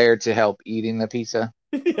 I'll be there to help eating the pizza.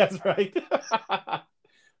 That's right.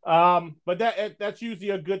 But that's usually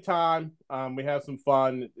a good time. We have some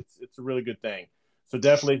fun. It's a really good thing. So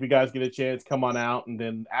definitely, if you guys get a chance, come on out. And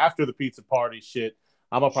then after the pizza party, shit,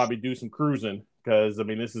 I'm gonna probably do some cruising because I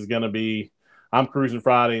mean, this is gonna be. I'm cruising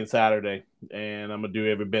Friday and Saturday, and I'm gonna do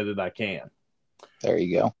every bit that I can. There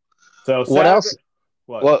you go. So What Saturday, else?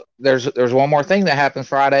 what Well, there's one more thing that happens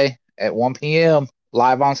Friday at 1 p.m.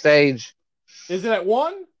 live on stage. is it at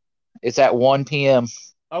 1? It's at 1 p.m.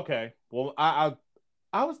 Okay. Well, I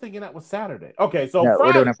was thinking that was Saturday. Okay, so No,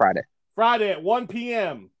 we're doing it Friday. Friday at 1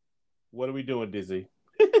 p.m. What are we doing, Dizzy?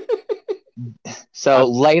 So I,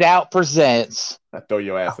 Laid Out presents. I throw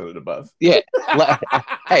your ass under the bus. Yeah.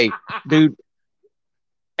 Hey, dude,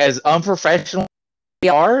 as unprofessional as we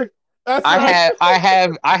are, That's I right. have I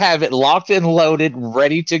have I have it locked and loaded,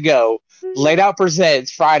 ready to go. Laid Out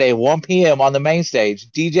presents Friday 1 p.m. on the main stage.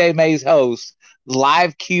 DJ Mays hosts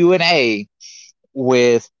live Q&A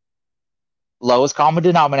with Lowest Common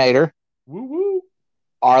Denominator, Woo woo.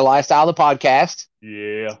 Our Lifestyle the podcast,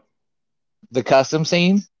 Yeah. the Custom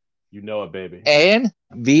Scene, You know it, baby. and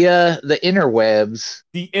via the interwebs.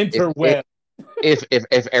 The If interweb.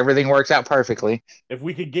 if everything works out perfectly, If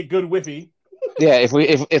we could get good Wi-Fi. yeah.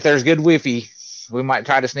 If there's good Wi-Fi, we might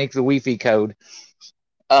try to sneak the Wi-Fi code.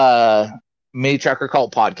 Mini Trucker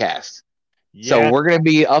Cult podcast. So Yeah. we're gonna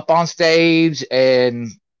be up on stage, and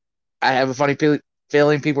I have a funny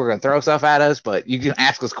feeling people are gonna throw stuff at us, but you can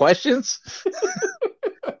ask us questions.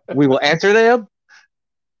 We will answer them,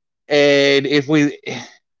 and if we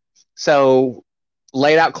so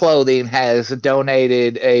Laid Out Clothing has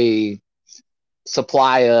donated a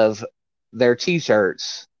supply of their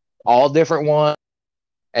t-shirts, all different ones,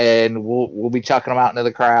 and we'll be chucking them out into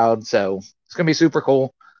the crowd. So it's gonna be super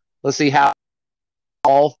cool. Let's see how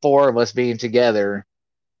all four of us being together,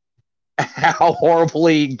 how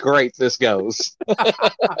horribly great this goes.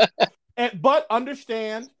 But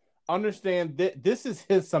understand that this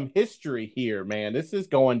is some history here, man. This is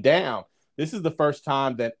going down. This is the first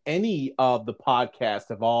time that any of the podcasts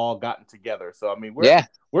have all gotten together. So I mean, Yeah,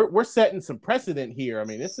 we're setting some precedent here. I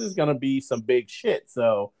mean, this is going to be some big shit.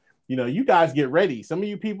 So you guys get ready. Some of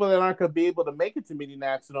you people that aren't going to be able to make it to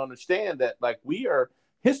mininats don't understand that like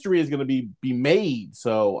history is going to be made.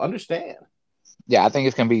 So understand. yeah, I think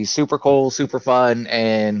it's gonna be super cool, super fun,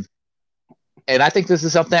 and I think this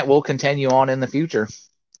is something that will continue on in the future.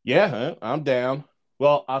 Yeah, I'm down.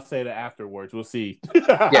 Well, I'll say that afterwards. We'll see.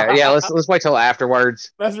 Yeah. Let's wait till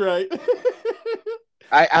afterwards. That's right.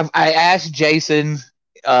 I asked Jason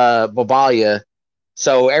Babalia.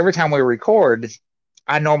 So every time we record,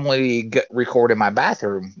 I normally record in my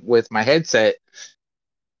bathroom with my headset.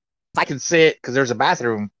 I can sit because there's a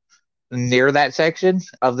bathroom near that section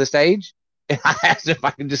of the stage, and I asked him if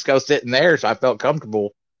I could just go sit in there, so I felt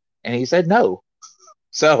comfortable, and he said no.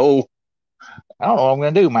 So I don't know what I'm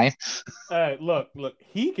gonna do, man. Hey, look.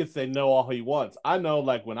 He can say no all he wants. I know,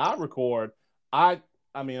 like when I record, I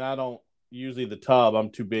mean, I don't usually the tub. I'm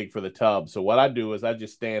too big for the tub. So what I do is I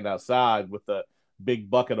just stand outside with a big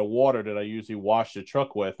bucket of water that I usually wash the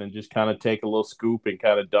truck with, and just kind of take a little scoop and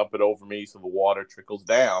kind of dump it over me so the water trickles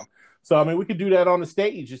down. So I mean, we could do that on the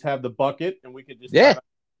stage. Just have the bucket, and we could just kind Yeah, of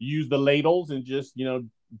use the ladles and just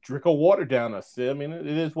trickle water down us. I mean, it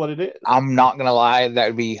is what it is. I'm not gonna lie, that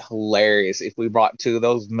would be hilarious if we brought two of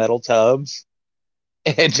those metal tubs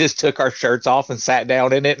and just took our shirts off and sat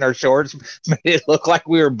down in it in our shorts. Made it look like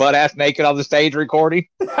we were butt ass naked on the stage recording.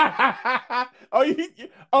 You talking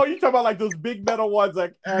about like those big metal ones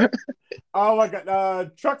like at oh my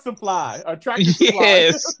god, truck supply or tractor supply.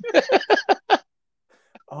 Yes.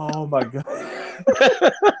 Oh my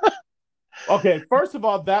god. Okay, first of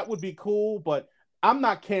all, that would be cool, but I'm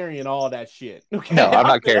not carrying all that shit. No, Okay, I'm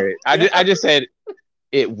not carrying it. yeah, I just said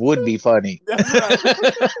it would be funny. that's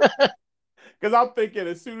right. Because I'm thinking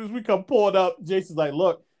as soon as we come pull it up, Jason's like,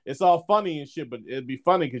 "Look, it's all funny and shit, but it'd be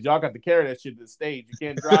funny because y'all got to carry that shit to the stage. You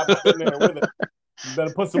can't drive up in there with it. You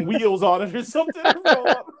better put some wheels on it or something to roll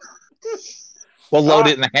up." We'll All load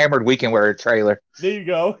right, it in the Hammered Weekend Wear trailer. there you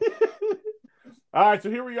go. All right, so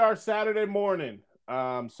here we are Saturday morning.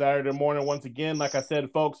 Saturday morning, once again, like I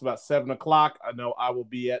said, folks, about 7 o'clock. I know I will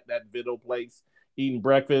be at that Viddle place eating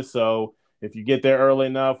breakfast. So if you get there early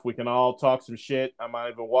enough, we can all talk some shit. I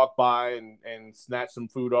might even walk by and snatch some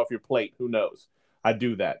food off your plate. Who knows? I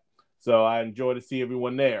do that. So I enjoy to see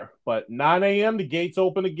everyone there. But 9 a.m., the gates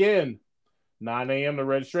open again. 9 a.m., the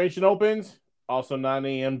registration opens. Also, 9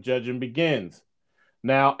 a.m., judging begins.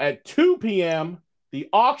 Now, at 2 p.m., the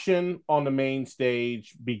auction on the main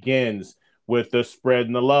stage begins with the spread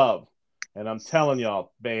and the love. And I'm telling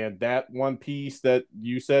y'all, man, that one piece that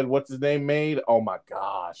you said, what's his name made? Oh my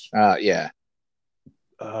gosh. Yeah.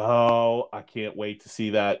 Oh, I can't wait to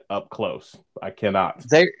see that up close. I cannot.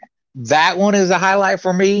 There that one is a highlight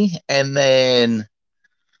for me. And then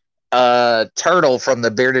Turtle from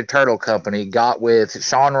the Bearded Turtle Company got with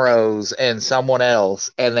Sean Rose and someone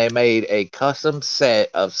else, and they made a custom set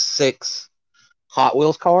of 6 Hot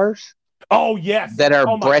Wheels cars Oh, yes. that are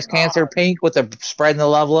Oh my breast cancer God. pink with the spreading the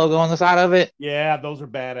love logo on the side of it. Yeah, those are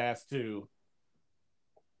badass too.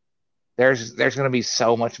 There's going to be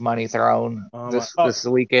so much money thrown Oh, this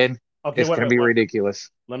weekend. okay, It's wait, going to wait, be wait. ridiculous.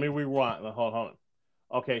 Let me rewind. Hold on.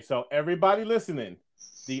 Okay, so everybody listening,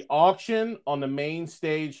 the auction on the main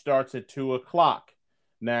stage starts at 2 o'clock.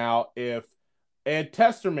 Now, if Ed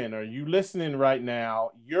Testerman, are you listening right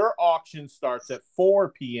now? Your auction starts at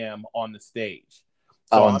 4 p.m. on the stage.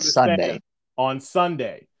 So On understand Sunday. on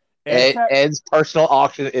Sunday. Ed's personal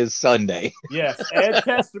auction is Sunday. Yes, Ed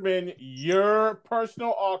Testerman, your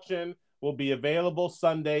personal auction will be available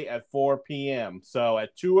Sunday at 4 p.m. So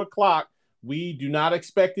at 2 o'clock, we do not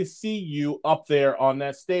expect to see you up there on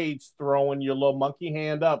that stage throwing your little monkey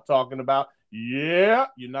hand up, talking about, yeah,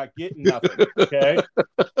 you're not getting nothing. Okay.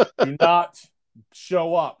 Do not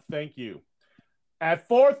show up. Thank you. At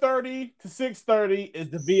 4:30 to 6:30 is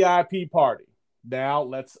the VIP party. Now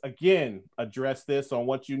let's again address this on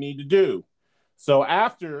what you need to do. So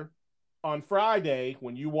after on Friday,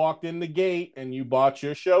 when you walked in the gate and you bought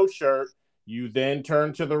your show shirt, you then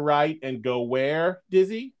turn to the right and go where,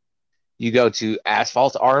 Dizzy? You go to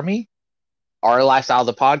Asphalt Army, Our Lifestyle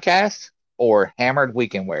the Podcast, or Hammered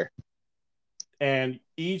Weekend Wear. And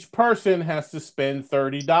each person has to spend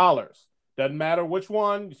 $30. Doesn't matter which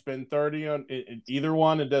one, you spend 30 on either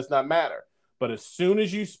one, it does not matter. But as soon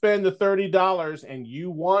as you spend the $30 and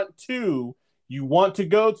you want to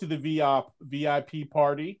go to the VIP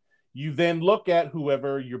party, you then look at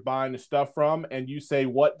whoever you're buying the stuff from and you say,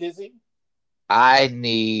 "What, Dizzy?" I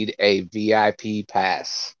need a VIP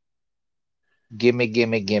pass. Gimme,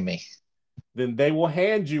 gimme, gimme. Then they will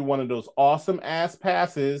hand you one of those awesome ass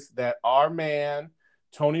passes that our man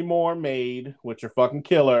Tony Moore made, which are fucking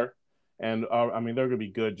killer. And I mean, they're gonna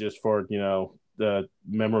be good just for the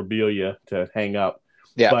memorabilia to hang up.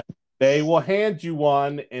 Yeah. But they will hand you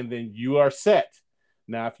one, and then you are set.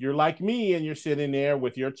 Now, if you're like me and you're sitting there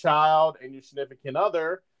with your child and your significant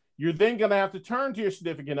other, you're then gonna have to turn to your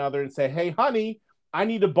significant other and say, "Hey, honey, I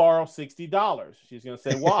need to borrow $60." She's gonna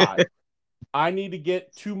say, "Why?" I need to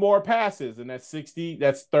get 2 more passes, and that's 60,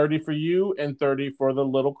 that's 30 for you and 30 for the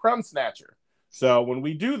little crumb snatcher. So when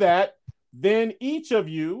we do that, then each of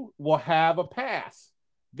you will have a pass.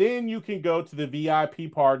 Then you can go to the VIP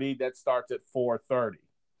party that starts at 4:30,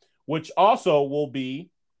 which also will be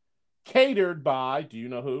catered by, do you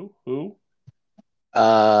know who? Who?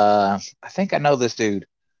 I think I know this dude.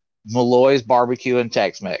 Malloy's Barbecue and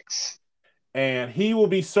Tex-Mex. And he will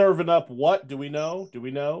be serving up what? Do we know? Do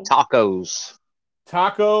we know? Tacos.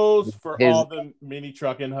 Tacos for His all the mini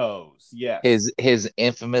trucking hoes. Yes. his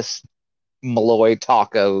infamous Malloy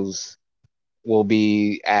tacos will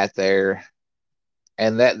be at there.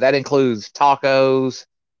 And that includes tacos,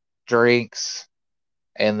 drinks,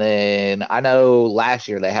 and then I know last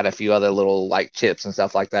year they had a few other little like chips and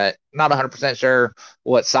stuff like that. Not 100% sure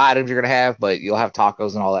what side items you're gonna have, but you'll have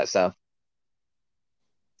tacos and all that stuff.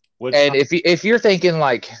 Which And if you're thinking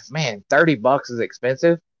like, man, $30 is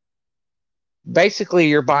expensive, basically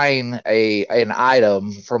you're buying a an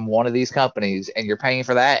item from one of these companies and you're paying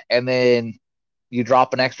for that, and then you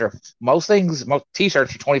drop an extra. Most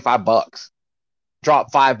t-shirts are $25.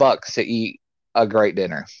 Drop $5 to eat a great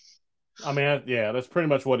dinner. I mean, yeah, that's pretty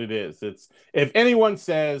much what it is. It's if anyone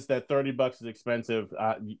says that $30 is expensive,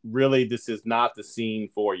 really, this is not the scene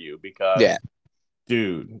for you Yeah, because,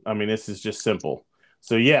 dude, I mean, this is just simple.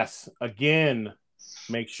 So yes, again,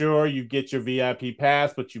 make sure you get your VIP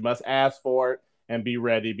pass, but you must ask for it and be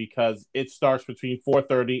ready because it starts between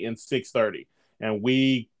 4:30 and 6:30, and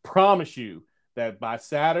we promise you that by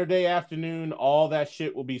Saturday afternoon, all that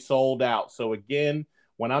shit will be sold out. So again,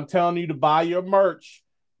 when I'm telling you to buy your merch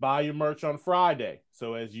on Friday.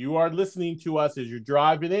 So as you are listening to us as you're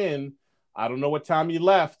driving in, I don't know what time you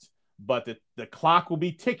left, but the clock will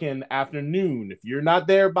be ticking after noon. If you're not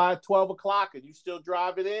there by 12 o'clock and you still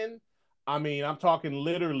driving in, I mean, I'm talking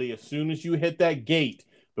literally as soon as you hit that gate,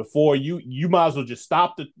 before you might as well just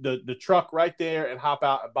stop the truck right there and hop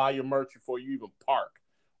out and buy your merch before you even park.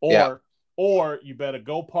 yeah, Or you better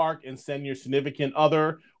go park and send your significant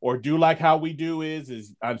other, or do like how we do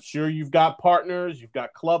is I'm sure you've got partners, you've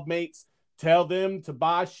got club mates, tell them to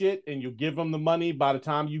buy shit and you'll give them the money by the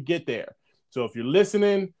time you get there. So if you're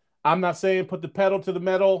listening, I'm not saying put the pedal to the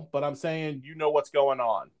metal, but I'm saying you know what's going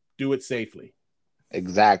on. Do it safely.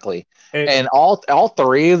 exactly. And And all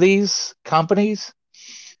three of these companies,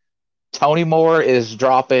 Tony Moore is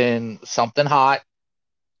dropping something hot.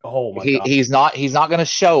 oh my He god. he's not going to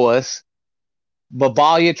show us.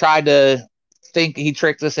 Babalia tried to think he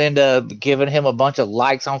tricked us into giving him a bunch of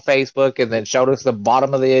likes on Facebook and then showed us the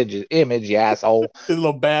bottom of the image, you asshole. This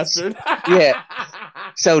little bastard. Yeah.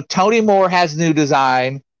 So Tony Moore has new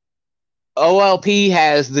design. OLP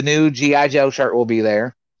has the new GI Joe shirt will be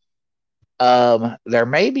there. There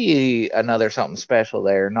may be another something special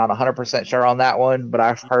there. Not 100% sure on that one, but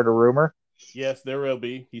I've heard a rumor. Yes, there will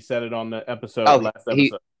be. He said it on the Oh, last he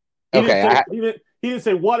episode. He didn't okay. say he didn't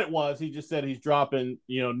say what it was. He just said he's dropping,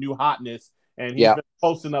 new hotness, and he's Yeah, been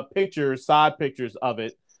posting up pictures, side pictures of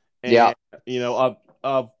it, yeah. and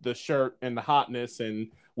of the shirt and the hotness, and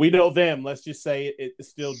we know them. Let's just say it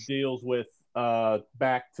still deals with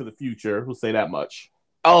Back to the Future. We'll say that much.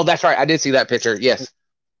 Oh, that's right. I did see that picture. Yes.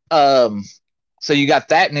 Um, so you got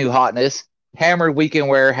that new hotness. Hammered Weekend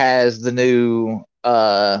Wear has the new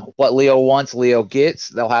what Leo wants, Leo gets.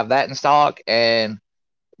 They'll have that in stock, and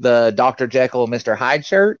the Dr. Jekyll and Mr. Hyde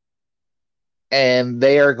shirt. And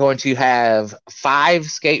they are going to have 5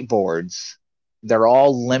 skateboards. They're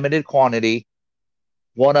all limited quantity.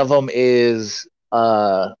 One of them is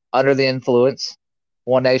Under the Influence,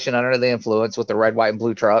 One Nation Under the Influence with the red, white, and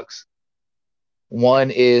blue trucks. One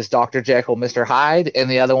is Dr. Jekyll, Mr. Hyde, and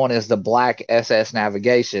the other one is the Black SS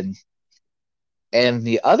Navigation. And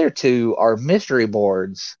the other two are mystery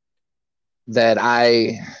boards that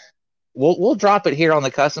we'll drop it here on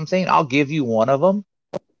the custom scene. I'll give you one of them.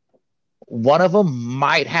 One of them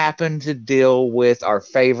might happen to deal with our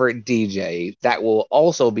favorite DJ that will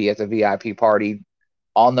also be at the VIP party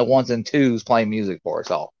on the ones and twos playing music for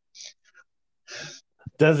us all.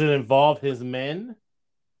 Does it involve his men?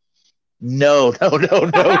 No, no, no,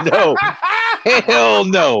 no, no. Hell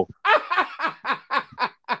no.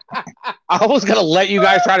 I was gonna let you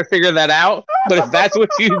guys try to figure that out, but if that's what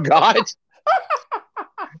you got,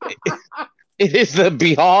 it is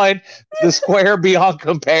the square beyond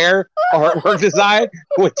compare artwork design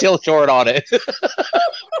with tilt short on it.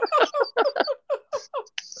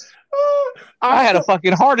 I I had a still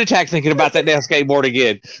fucking heart attack thinking about that damn skateboard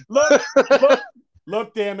again. look, look,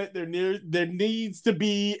 look, damn it. There needs to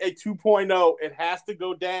be a 2.0. It has to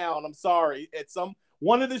go down. I'm sorry. At some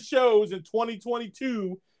one of the shows in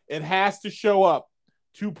 2022, it has to show up.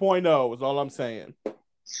 2.0 is all I'm saying.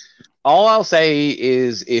 All I'll say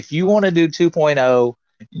is if you want to do 2.0,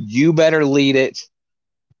 you better lead it.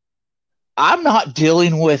 I'm not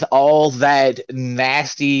dealing with all that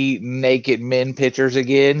nasty naked men pictures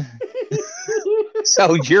again.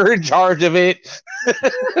 So you're in charge of it. That's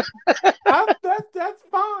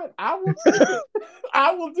fine. I will take it.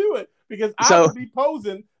 I will do it because I So will be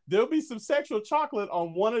posing. There'll be some sexual chocolate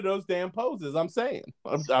on one of those damn poses. I'm saying.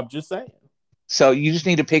 I'm just saying. so you just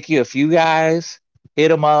need to pick you a few guys, hit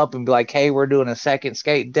them up and be like, "Hey, we're doing a second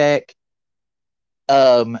skate deck.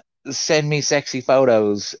 Um send me sexy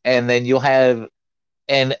photos." And then you'll have,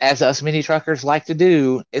 and as us mini truckers like to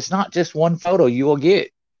do, it's not just one photo you will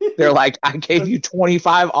get. They're like, I gave you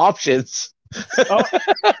 25 options. Oh,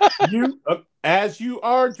 you as you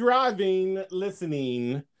are driving,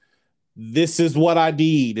 listening. This is what I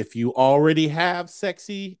need. If you already have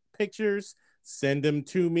sexy pictures, send them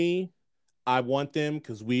to me. I want them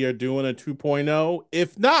because we are doing a 2.0.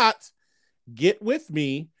 If not, get with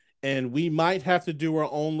me, and we might have to do our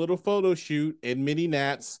own little photo shoot in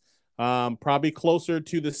mininats. Probably closer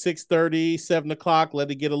to the 6:30, 7 o'clock. Let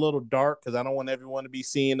it get a little dark because I don't want everyone to be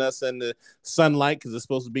seeing us in the sunlight because it's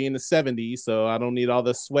supposed to be in the 70s. So I don't need all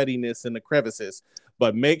the sweatiness and the crevices.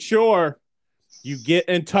 But make sure you get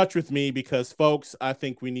in touch with me because, folks, I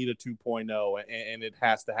think we need a 2.0, and it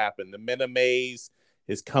has to happen. The Meta Maze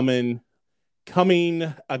is coming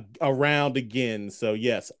around again. So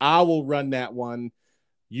yes, I will run that one.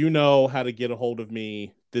 You know how to get a hold of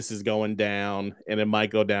me. This is going down, and it might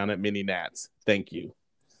go down at Mini Nats. Thank you.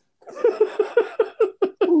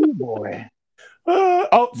 Oh boy. So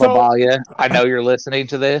Babalia, I know you're listening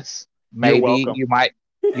to this. you're Maybe welcome.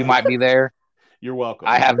 you might be there. You're welcome.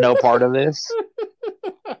 I have no part of this.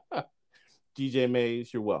 DJ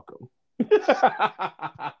Mays, you're welcome.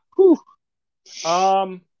 Whew.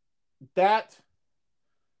 That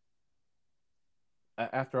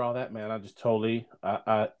after all that, man, I just totally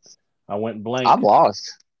I went I'm blank.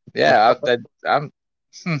 lost. Yeah, I'm.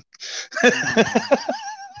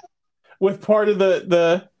 With part of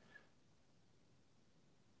the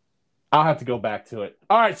I'll have to go back to it.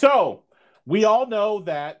 All right, so we all know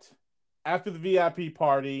that after the VIP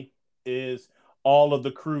party is all of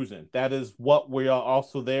the cruising. That is what we are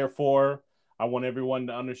also there for. I want everyone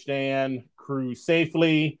to understand, cruise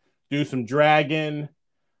safely, do some dragging.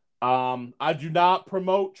 I do not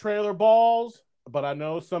promote trailer balls, but I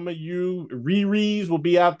know some of you Riris will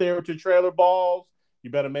be out there with your trailer balls.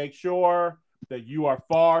 You better make sure that you are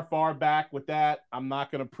far, far back with that. I'm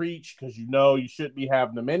not going to preach because you know you shouldn't be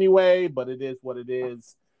having them anyway, but it is what it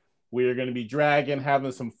is. We are going to be dragging,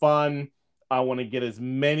 having some fun. I want to get as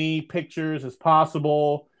many pictures as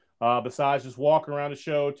possible. Besides just walking around the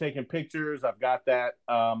show, taking pictures, I've got that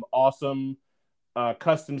awesome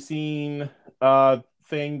custom scene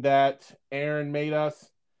thing that Aaron made us.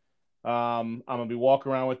 I'm gonna be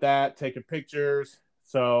walking around with that, taking pictures.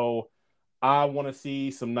 So I want to see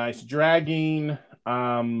some nice dragging.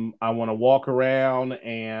 I want to walk around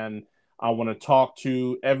and I want to talk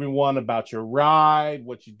to everyone about your ride,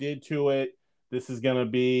 what you did to it. This is gonna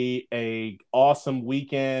be a awesome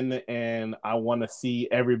weekend, and I want to see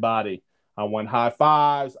everybody. I want high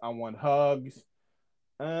fives. I want hugs.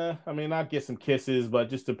 I mean, I'd get some kisses, but it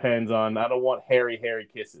just depends on. I don't want hairy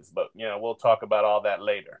kisses, but we'll talk about all that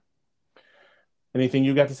later. Anything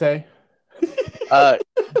you got to say? uh,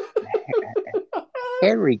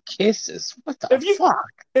 Harry kisses. What the If you fuck?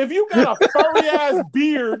 if you got a furry ass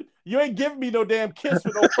beard, you ain't giving me no damn kiss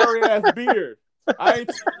with no furry ass beard. I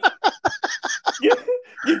ain't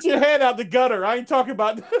get your head out the gutter. I ain't talking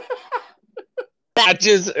about. I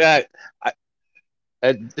just, yeah.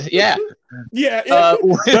 Yeah, Uh,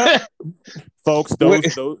 folks,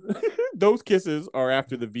 those kisses are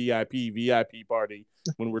after the VIP party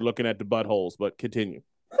when we're looking at the buttholes. But continue.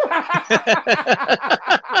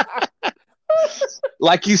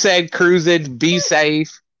 like you said, cruising, be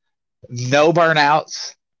safe, no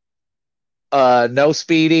burnouts, no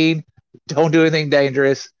speeding, don't do anything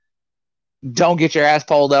dangerous, don't get your ass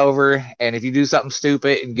pulled over, and if you do something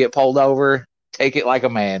stupid and get pulled over, take it like a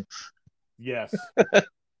man. Yes, But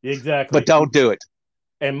exactly. don't do it.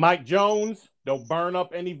 And Mike Jones, don't burn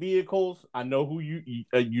up any vehicles. I know who you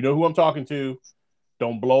know who I'm talking to.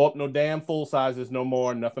 Don't blow up no damn full sizes no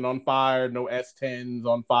more. Nothing on fire. No S10s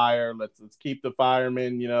on fire. Let's keep the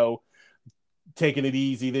firemen, taking it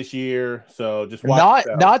easy this year. So just watch Not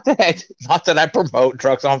yourself. not that not that I promote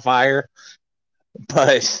trucks on fire,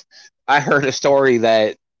 but I heard a story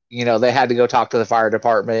that they had to go talk to the fire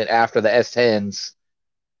department after the S10s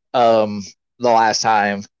um the last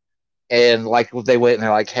time, and like they went and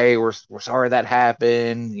they're like, hey, we're sorry that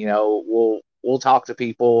happened, we'll talk to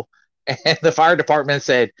people. And the fire department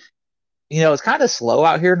said, it's kind of slow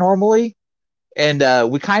out here normally,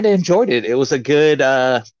 and we kind of enjoyed it. It was a good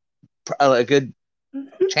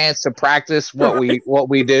chance to practice what Right.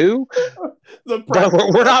 we do, The but practice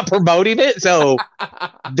we're run. not promoting it, so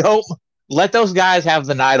don't let those guys have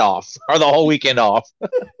the night off or the whole weekend off.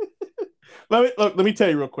 Let me tell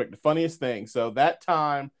you real quick. The funniest thing. So that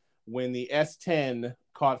time when the S10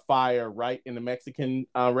 caught fire right in the Mexican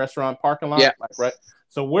restaurant parking Yeah. lot, like right.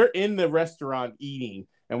 So we're in the restaurant eating,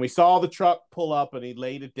 and we saw the truck pull up, and he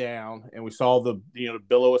laid it down, and we saw the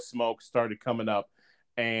billow of smoke started coming up,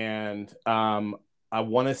 and I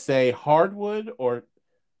want to say Hardwood or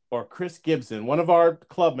Chris Gibson, one of our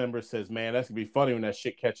club members says, "Man, that's gonna be funny when that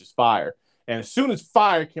shit catches fire." And as soon as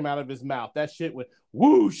fire came out of his mouth, that shit went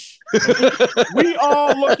whoosh. And we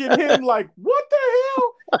all look at him like, "What the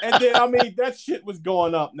hell?" And then, I mean, that shit was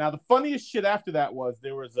going up. Now, the funniest shit after that was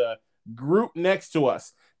there was a group next to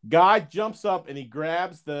us. Guy jumps up and he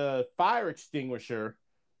grabs the fire extinguisher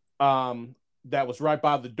that was right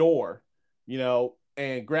by the door,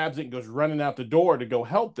 and grabs it and goes running out the door to go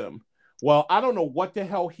help them. Well, I don't know what the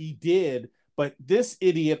hell he did, but this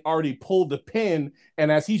idiot already pulled the pin,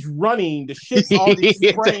 and as he's running, the shit's already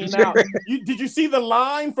spraying out. Did you see the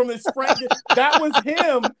line from the spray? That was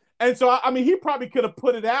him. And so, I mean, he probably could have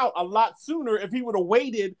put it out a lot sooner if he would have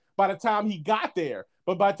waited by the time he got there.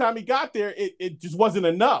 But by the time he got there, it just wasn't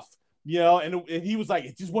enough. And he was like,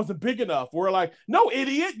 it just wasn't big enough. We're like, no,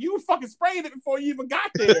 idiot, you fucking sprayed it before you even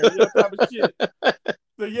got there, type of shit.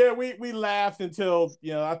 So yeah, we laughed until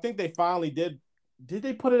I think they finally did. Did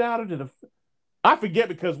they put it out or did I forget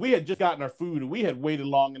because we had just gotten our food and we had waited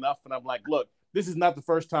long enough. And I'm like, look, this is not the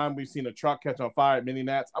first time we've seen a truck catch on fire at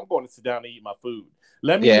Mininats. I'm going to sit down and eat my food.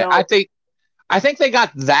 Let me Yeah, know. I think they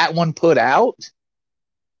got that one put out,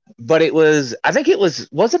 but I think it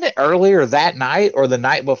wasn't it earlier that night or the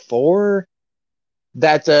night before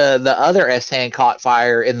that the other S10 caught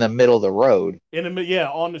fire in the middle of the road.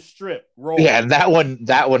 On the strip rolling. Yeah, that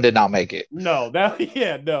one did not make it. No, But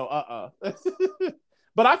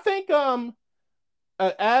I think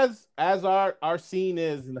as our scene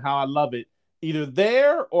is and how I love it, either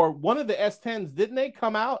there or one of the S10s, didn't they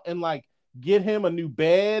come out and like get him a new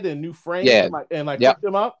bed and new frame Yeah. and Yep. hook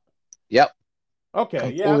him up? Yep.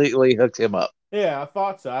 Okay, yeah. Completely hooked him up. Yeah, I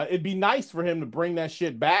thought so. It'd be nice for him to bring that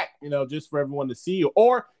shit back, just for everyone to see.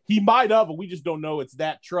 Or he might have, but we just don't know it's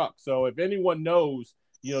that truck. So if anyone knows,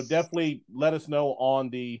 definitely let us know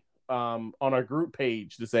on our group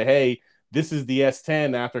page to say, hey, this is the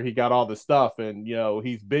S10 after he got all the stuff, and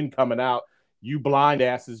he's been coming out. You blind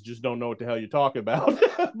asses just don't know what the hell you're talking about.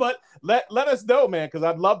 But let us know, man, because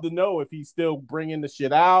I'd love to know if he's still bringing the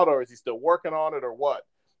shit out or is he still working on it or what.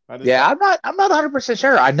 Yeah, I'm not 100%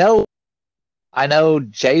 sure. I know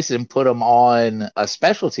Jason put him on a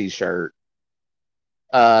specialty shirt.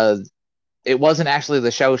 Uh, it wasn't actually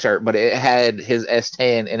the show shirt, but it had his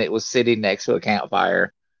S10 and it was sitting next to a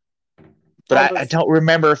campfire. But I don't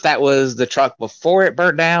remember if that was the truck before it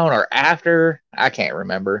burnt down or after. I can't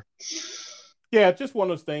remember. Yeah, it's just one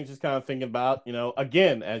of those things, just kind of thinking about,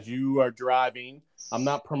 again, as you are driving, I'm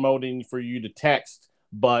not promoting for you to text,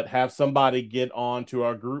 but have somebody get on to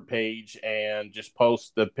our group page and just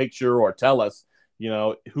post the picture or tell us,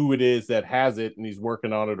 who it is that has it and he's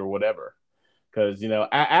working on it or whatever. Because,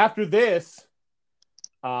 after this,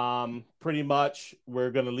 pretty much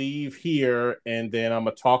we're going to leave here and then I'm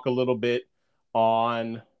going to talk a little bit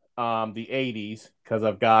on the 80s because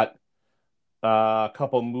I've got a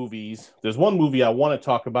couple movies. There's one movie I want to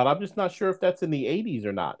talk about. I'm just not sure if that's in the 80s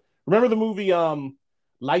or not. Remember the movie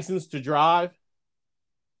License to Drive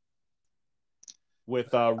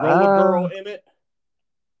with Roller Girl in it?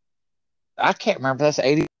 I can't remember. That's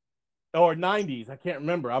 80s or 90s. I can't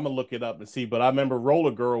remember. I'm gonna look it up and see. But I remember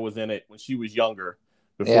Roller Girl was in it when she was younger,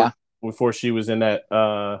 before Yeah. before she was in that.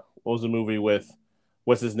 What was the movie with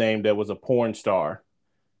what's his name that was a porn star,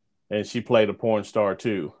 and she played a porn star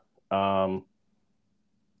too.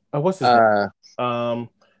 What's his name?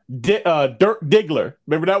 Uh, Dirk Diggler.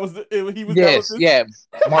 Remember that was he was that was yes. his Yeah.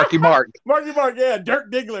 Marky Mark. Marky Mark, yeah,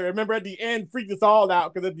 Dirk Diggler. Remember at the end, freaked us all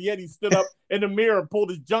out because at the end he stood up in the mirror and pulled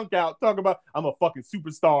his junk out, talking about I'm a fucking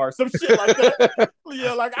superstar, some shit like that.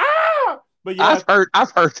 Like But yeah,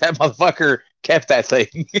 I've heard that motherfucker kept that thing.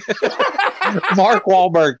 Mark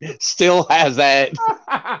Wahlberg still has that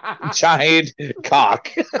giant cock.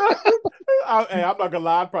 Hey, I'm not gonna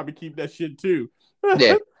lie, I'd probably keep that shit too.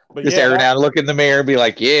 Yeah. But Just yeah, every now and look in the mirror and be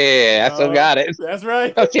like, yeah, I still got it. That's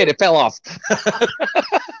right. Oh shit, it fell off.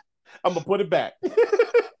 I'm gonna put it back.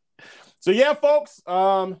 So yeah, folks.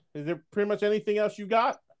 Is there pretty much anything else you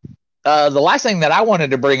got? The last thing that I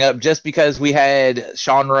wanted to bring up, just because we had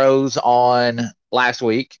Sean Rose on last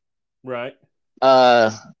week. Right.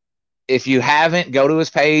 If you haven't, go to his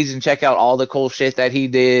page and check out all the cool shit that he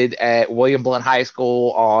did at William Blount High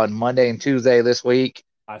School on Monday and Tuesday this week.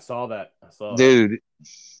 I saw that. Dude.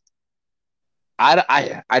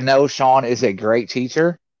 I know Sean is a great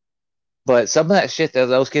teacher, but some of that shit that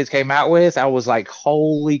those kids came out with, I was like,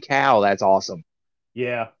 holy cow, that's awesome.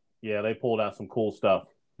 Yeah, they pulled out some cool stuff.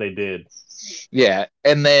 They did. Yeah,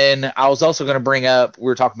 and then I was also going to bring up, we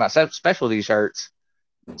were talking about specialty shirts.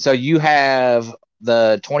 So you have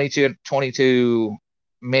the 22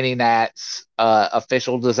 mininats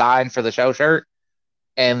official design for the show shirt,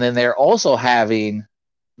 and then they're also having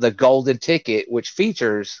the golden ticket, which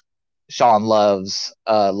features Sean Love's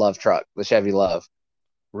Love truck, the Chevy Love.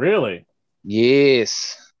 Really?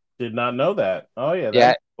 Yes. Did not know that. Oh yeah,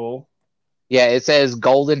 that's cool. Yeah, it says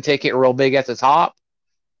golden ticket real big at the top,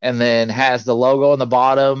 and then has the logo on the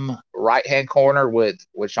bottom, right hand corner with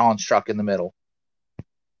Sean's truck in the middle.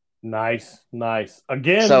 Nice, nice.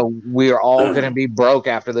 Again, So we're all going to be broke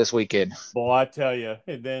after this weekend. boy, I tell you.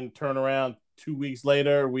 And then turn around 2 weeks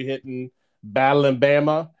later, we hitting Battle in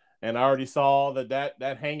Bama, and I already saw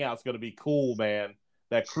that hangout's going to be cool, man.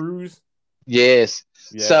 That cruise, Yes.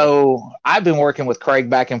 yeah. So I've been working with Craig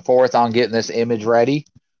back and forth on getting this image ready.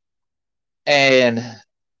 And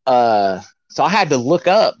so I had to look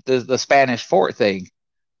up the Spanish Fort thing.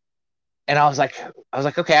 And I was like,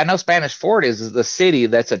 okay, I know Spanish Fort is the city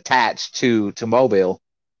that's attached to Mobile.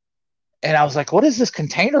 And I was like, what is this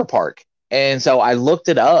container park? And so I looked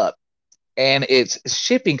it up, and it's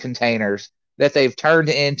shipping containers that they've turned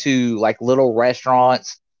into like little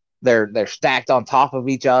restaurants. They're stacked on top of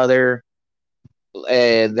each other,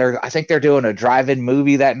 and I think they're doing a drive-in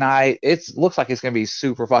movie that night. It looks like it's gonna be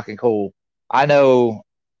super fucking cool. I know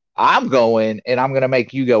I'm going, and I'm gonna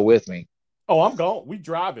make you go with me. Oh, I'm going. We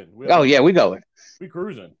driving. Oh yeah, we going. We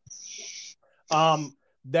cruising.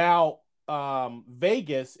 Now,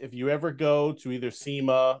 Vegas, if you ever go to either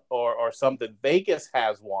SEMA or something, Vegas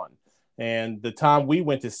has one. And the time we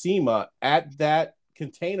went to SEMA at that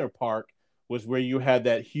container park was where you had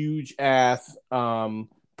that huge ass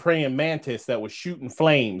praying mantis that was shooting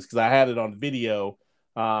flames because I had it on video.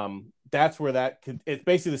 That's where it's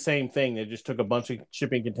basically the same thing. They just took a bunch of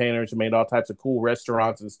shipping containers and made all types of cool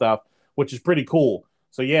restaurants and stuff, which is pretty cool.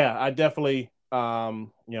 So yeah, I definitely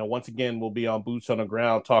once again, we'll be on boots on the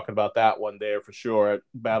ground talking about that one there for sure at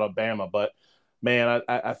Battle Bama. But man,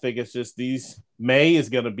 I think it's just May is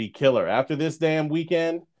going to be killer after this damn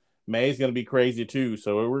weekend. May is going to be crazy too.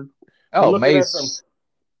 So we're Oh, looking at some.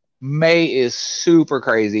 May is super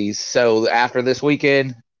crazy. So after this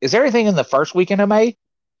weekend, is there anything in the first weekend of May?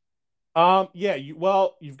 Yeah,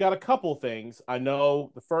 you've got a couple things. I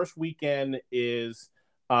know the first weekend is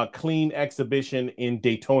a clean exhibition in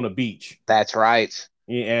Daytona Beach. That's right.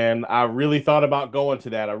 And I really thought about going to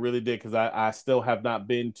that. I really did because I still have not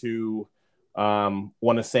been to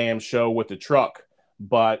one of Sam's show with the truck,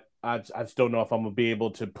 but I just don't know if I'm gonna be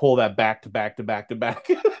able to pull that back to back to back to back.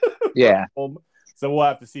 Yeah. So we'll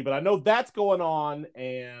have to see. But I know that's going on,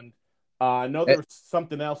 and I know Eh, there's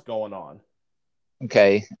something else going on.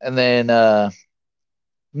 Okay. And then I'm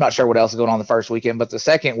not sure what else is going on the first weekend, but the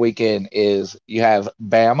second weekend is you have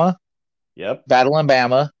Bama, Yep. Battle in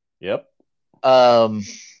Bama, Yep. um,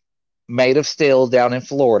 Made of Steel down in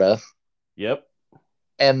Florida. Yep.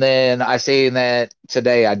 And then I seen that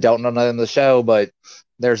today. I don't know nothing of the show, but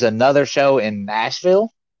there's another show in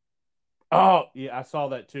Nashville. Oh, yeah, I saw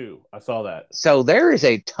that too. I saw that. So there is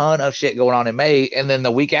a ton of shit going on in May. And then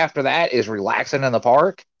the week after that is relaxing in the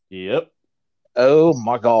park. Yep. Oh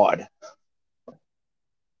my God.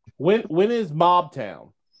 When is Mob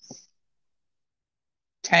Town?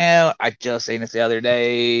 Town. I just seen it the other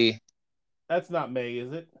day. That's not May,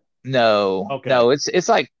 is it? No, Okay. no, it's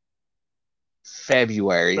like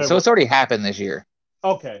February. So February. it's already happened this year.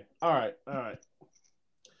 Okay. All right. All right.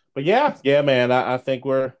 But yeah, man. I think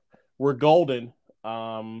we're golden.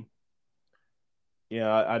 Um,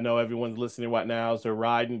 I know everyone's listening right now as they're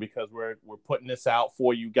riding because we're putting this out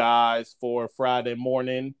for you guys for Friday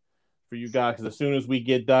morning for you guys. Because as soon as we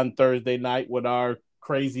get done Thursday night with our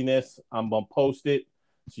craziness, I'm gonna post it.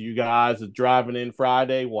 So you guys are driving in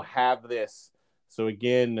Friday. We'll have this. So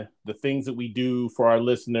again, the things that we do for our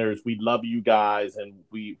listeners, we love you guys, and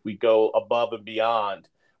we go above and beyond.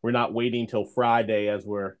 We're not waiting till Friday as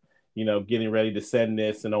we're getting ready to send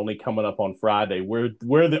this and only coming up on Friday. We're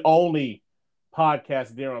the only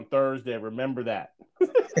podcast there on Thursday. Remember that.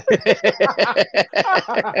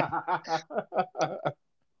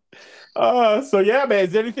 So yeah, man.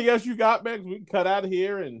 Is there anything else you got, man? We can cut out of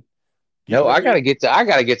here and get No, this shit. I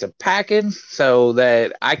gotta get to packing so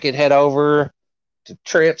that I can head over to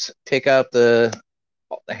Trips, pick up the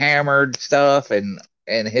hammered stuff and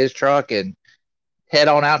his truck and head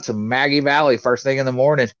on out to Maggie Valley first thing in the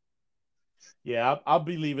morning. Yeah, I'll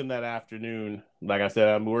be leaving that afternoon. Like I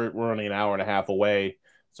said, we're only an hour and a half away,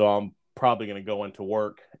 so I'm probably gonna go into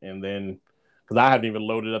work and then because I haven't even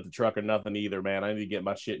loaded up the truck or nothing either, man. I need to get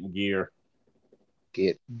my shit in gear.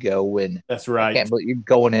 Get going. That's I right. can't believe you're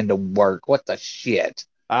going into work. What the shit?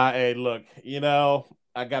 Hey, look,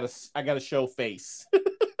 I gotta show face,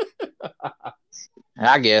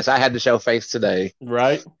 I guess I had to show face today.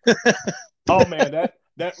 right? Oh man,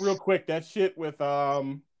 that real quick, that shit with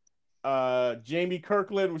Jamie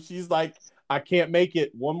Kirkland, when she's like, I can't make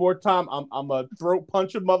it one more time. I'm a throat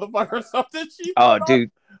punch a motherfucker or something. She Oh, went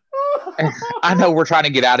dude, on. I know we're trying to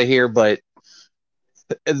get out of here, but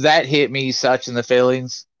that hit me such in the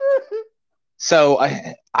feelings. So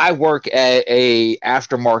I work at a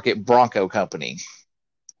aftermarket Bronco company,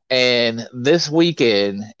 And this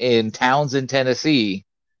weekend in Townsend, Tennessee,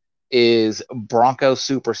 is Bronco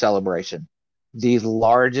Super Celebration, the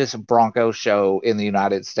largest Bronco show in the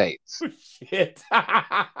United States. Shit.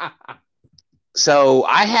 So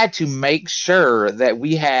I had to make sure that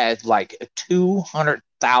we had like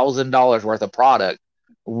 $200,000 worth of product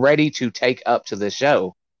ready to take up to the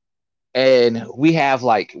show. And we have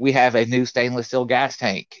a new stainless steel gas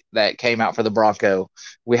tank that came out for the Bronco.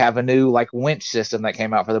 We have a new like winch system that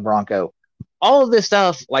came out for the Bronco. All of this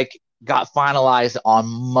stuff like got finalized on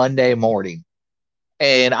Monday morning.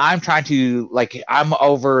 And I'm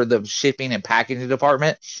over the shipping and packaging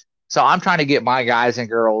department. So I'm trying to get my guys and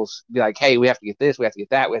girls be like, hey, we have to get this, we have to get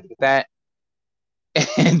that, we have to get that.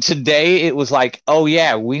 And today it was like, oh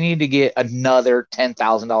yeah, we need to get another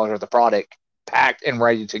 $10,000 worth of product packed and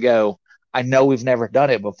ready to go. I know we've never done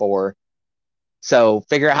it before. So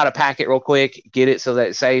figure out how to pack it real quick, get it so that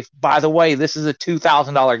it's safe. By the way, this is a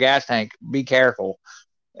 $2,000 gas tank. Be careful.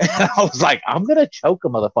 And I was like, I'm going to choke a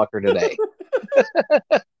motherfucker today.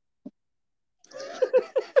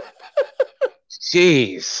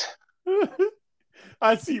 Jeez.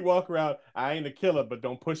 I see you walk around. I ain't a killer, but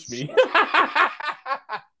don't push me.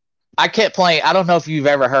 I kept playing. I don't know if you've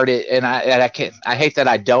ever heard it, and I can't. I hate that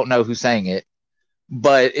I don't know who's saying it,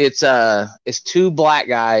 but it's two black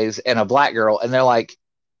guys and a black girl, and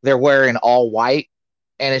they're wearing all white,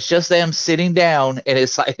 and it's just them sitting down, and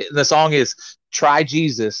it's like the song is "Try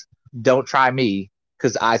Jesus, Don't Try Me,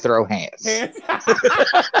 because I throw hands."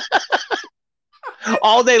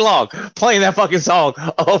 All day long, playing that fucking song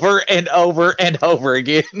over and over and over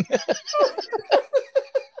again.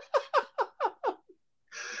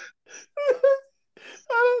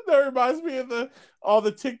 That reminds me of all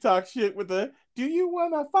the TikTok shit with the "Do you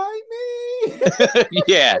want to fight me?"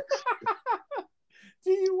 Yeah.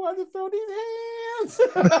 Do you want to throw these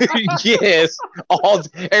hands? Yes.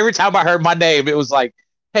 Every time I heard my name, it was like,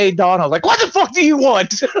 "Hey, Dawn." I was like, "What the fuck do you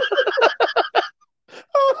want?"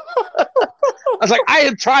 I was like, "I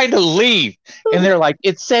am trying to leave," and they're like,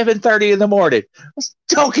 "It's 7:30 in the morning."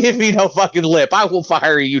 Don't give me no fucking lip. I will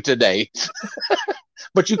fire you today.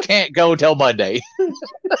 But you can't go until Monday.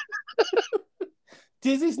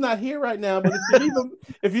 Dizzy's not here right now, but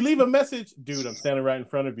if you leave a message, dude, I'm standing right in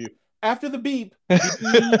front of you. After the beep, beep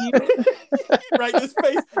right in his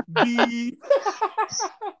face, beep.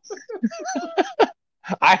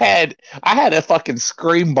 I had a fucking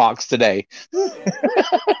scream box today.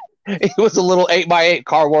 It was a little 8x8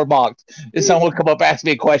 cardboard box. And someone would come up, ask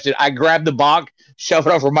me a question. I grabbed the box, shove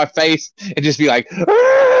it over my face, and just be like,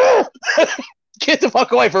 "Get the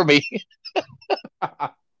fuck away from me."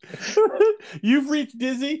 You've reached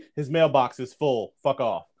Dizzy. His mailbox is full. Fuck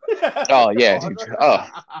off. Oh yeah, dude. Oh,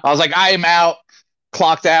 I was like, I am out,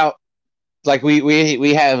 clocked out. Like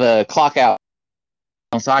we have a clock out.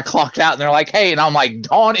 So I clocked out, and they're like, "Hey," and I'm like,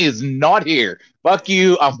 "Dawn is not here. Fuck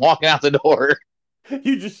you. I'm walking out the door."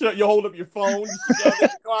 You hold up your phone, you shut the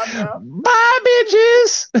clock out. Bye,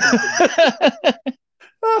 bitches.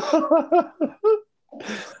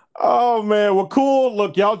 Oh man, well, cool.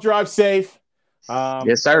 Look, y'all drive safe.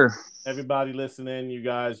 Yes, sir. Everybody listening, you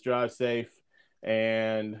guys drive safe,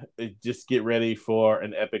 and just get ready for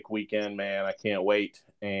an epic weekend, man. I can't wait,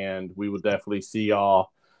 and we will definitely see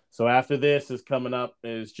y'all. So after this is coming up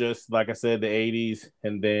is just like I said, the 80s,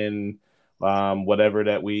 and then whatever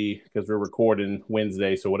that because we're recording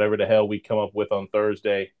Wednesday, so whatever the hell we come up with on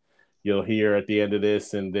Thursday, you'll hear at the end of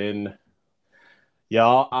this, and then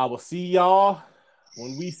y'all, I will see y'all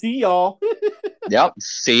when we see y'all. Yep.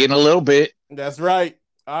 See you in a little bit. That's right.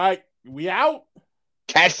 All right, we out.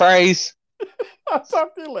 Catchphrase. I'll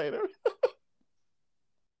talk to you later.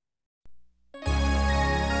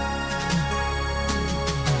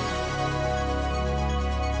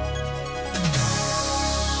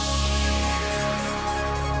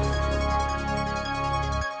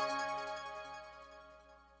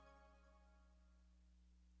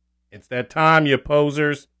 It's that time, you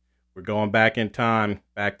posers. We're going back in time,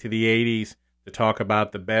 back to the 80s, to talk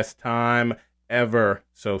about the best time ever.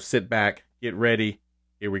 So sit back, get ready.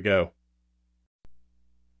 Here we go.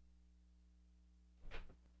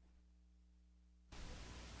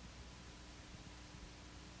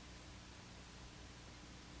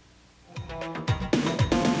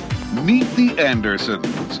 Meet the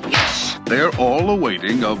Andersons. Yes! They're all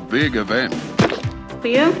awaiting a big event. For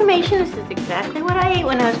your information, this is exactly what I ate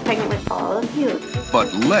when I was pregnant with all of you.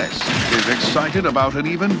 But Les is excited about an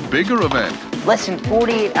even bigger event. Less than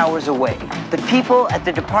 48 hours away, the people at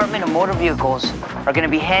the Department of Motor Vehicles are going to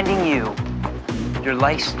be handing you your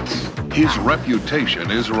license. His reputation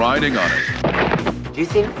is riding on it. Do you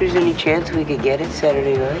think there's any chance we could get it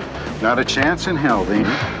Saturday night? Not a chance in hell, Dean.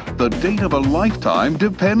 The date of a lifetime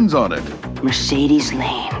depends on it. Mercedes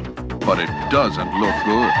Lane. But it doesn't look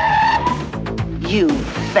good. You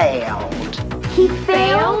failed. He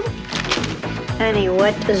failed? Honey,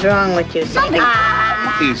 what is wrong with you? Something.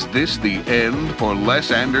 Is this the end for Les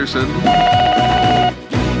Anderson?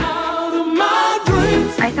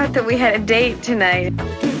 I thought that we had a date tonight.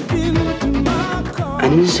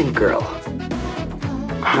 An innocent girl.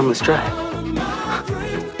 A harmless drive.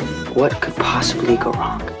 What could possibly go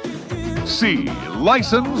wrong? C.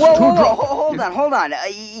 License Whoa, to whoa, drive. whoa, hold on.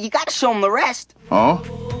 You gotta show him the rest. Oh?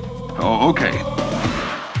 Oh, okay.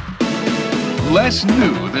 Les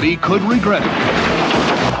knew that he could regret it.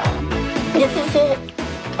 This is it.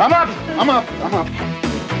 I'm up.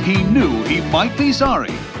 He knew he might be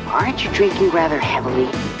sorry. Aren't you drinking rather heavily?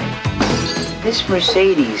 This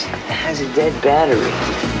Mercedes has a dead battery.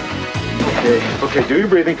 Okay, do your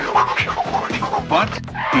breathing. But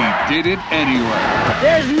he did it anyway.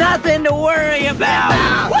 There's nothing to worry about.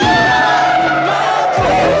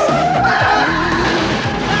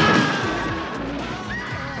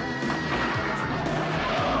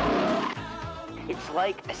 It's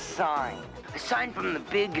like a sign from the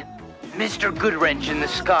big Mr. Goodwrench in the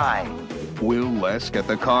sky. Will Les get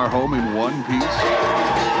the car home in one piece?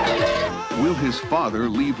 Will his father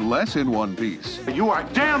leave Les in one piece? You are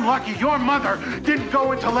damn lucky your mother didn't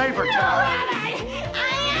go into labor town. I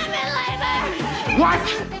am in labor.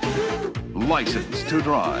 What? License to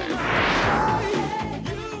drive.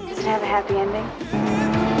 Does it have a happy ending?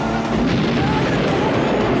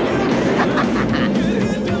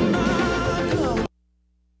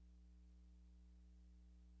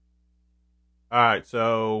 All right,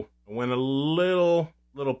 so I went a little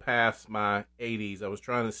past my 80s. I was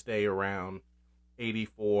trying to stay around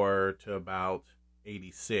 84 to about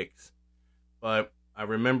 86. But I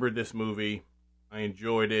remembered this movie. I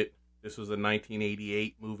enjoyed it. This was a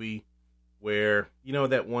 1988 movie where, you know,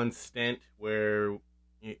 that one stint where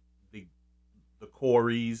the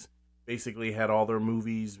Coreys basically had all their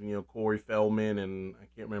movies, you know, Corey Feldman, and I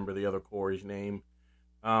can't remember the other Corey's name.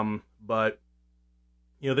 But,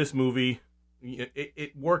 you know, this movie,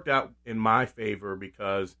 it worked out in my favor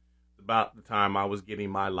because about the time I was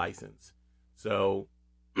getting my license. So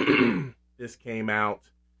this came out.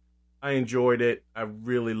 I enjoyed it. I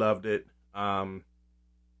really loved it.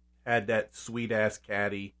 Had that sweet ass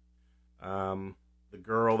caddy. The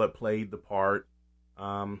girl that played the part.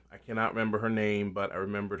 I cannot remember her name, but I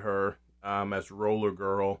remembered her as Roller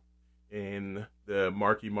Girl in the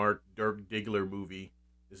Marky Mark Dirk Diggler movie.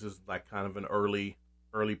 This is like kind of an early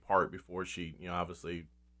part before she, you know, obviously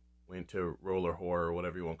went to roller horror or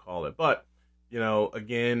whatever you want to call it. But, you know,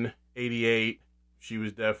 again, 88, she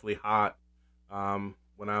was definitely hot.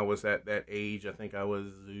 When I was at that age, I think I was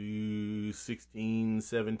 16,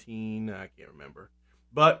 17, I can't remember.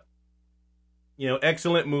 But, you know,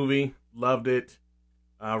 excellent movie. Loved it.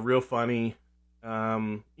 Real funny.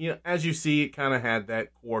 You know, as you see, it kind of had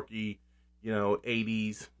that quirky, you know,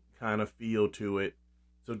 80s kind of feel to it.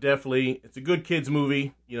 So definitely, it's a good kids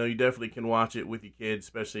movie. You know, you definitely can watch it with your kids,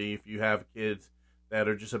 especially if you have kids that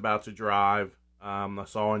are just about to drive. I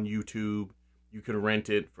saw on YouTube, you can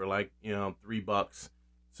rent it for like, you know, $3.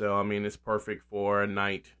 So, I mean, it's perfect for a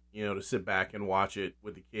night, you know, to sit back and watch it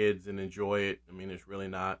with the kids and enjoy it. I mean, it's really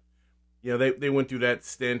not, you know, they went through that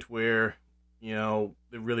stint where, you know,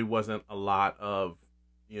 there really wasn't a lot of,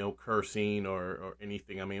 you know, cursing or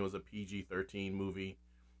anything. I mean, it was a PG-13 movie.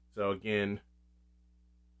 So, again,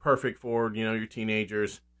 perfect for, you know, your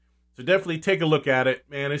teenagers. So definitely take a look at it,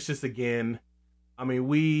 man. It's just, again, I mean,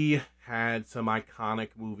 we had some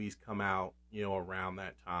iconic movies come out, you know, around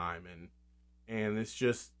that time, and it's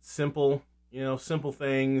just simple, you know, simple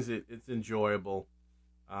things. It's enjoyable.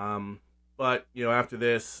 But, you know, after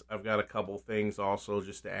this, I've got a couple things also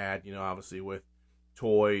just to add, you know, obviously with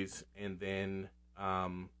toys. And then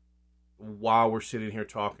while we're sitting here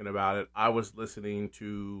talking about it, I was listening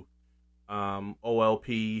to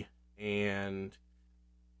OLP, and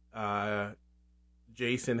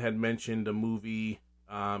Jason had mentioned a movie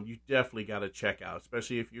you definitely got to check out,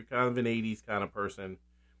 especially if you're kind of an 80s kind of person.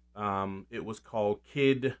 It was called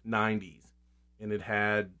Kid 90s, and it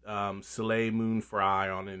had Soleil Moon Frye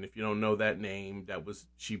on it. And if you don't know that name,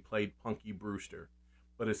 she played Punky Brewster.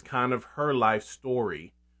 But it's kind of her life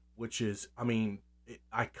story, which is, I mean,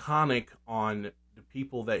 iconic on the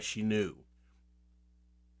people that she knew.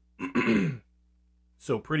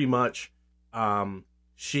 So pretty much,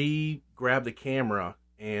 she grabbed the camera,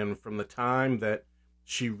 and from the time that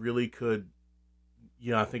she really could,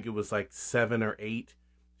 you know, I think it was like 7 or 8,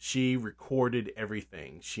 she recorded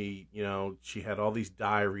everything. She had all these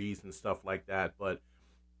diaries and stuff like that. But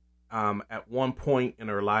at one point in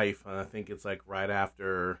her life, and I think it's like right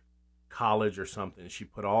after college or something, she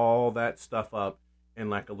put all that stuff up in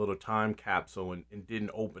like a little time capsule and didn't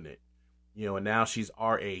open it. And now she's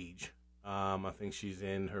our age. I think she's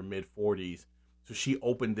in her mid 40s. So she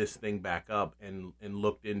opened this thing back up and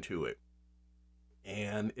looked into it.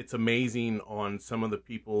 And it's amazing on some of the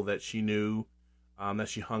people that she knew, that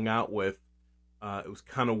she hung out with. It was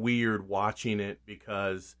kind of weird watching it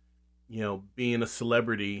because, being a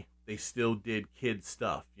celebrity, they still did kid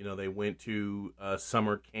stuff. They went to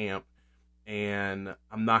summer camp, and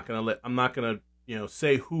I'm not gonna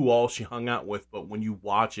say who all she hung out with, but when you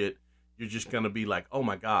watch it, you're just gonna be like, oh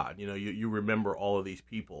my God, you remember all of these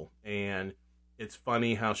people. And it's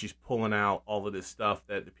funny how she's pulling out all of this stuff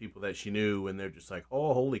that the people that she knew, and they're just like,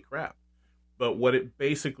 oh, holy crap. But what it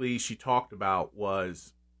basically she talked about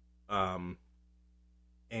was, and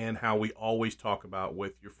how we always talk about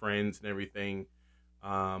with your friends and everything,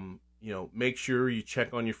 make sure you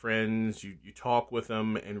check on your friends, you talk with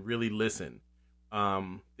them and really listen.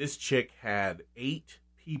 This chick had 8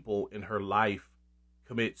 people in her life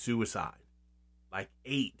commit suicide. Like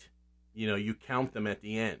 8. You count them at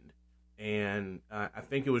the end. And I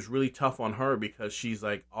think it was really tough on her because she's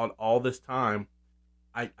like, all this time,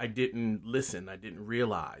 I didn't listen. I didn't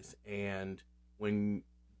realize. And when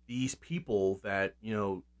these people that,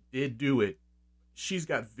 did do it, she's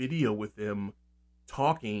got video with them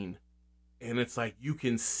talking. And it's like you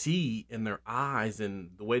can see in their eyes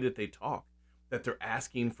and the way that they talk that they're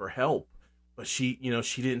asking for help. But she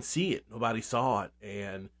didn't see it. Nobody saw it.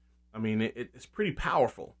 And I mean, it's pretty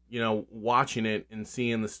powerful, watching it and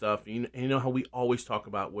seeing the stuff. You know how we always talk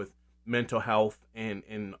about with mental health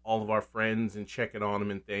and all of our friends and checking on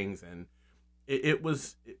them and things. And it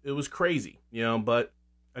was crazy, but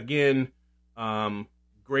again,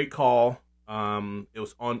 great call.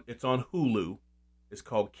 It's on Hulu. It's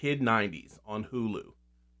called Kid 90s on Hulu.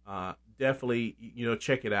 Definitely,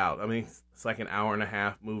 check it out. I mean, it's like an hour and a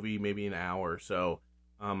half movie, maybe an hour or so.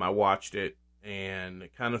 I watched it. And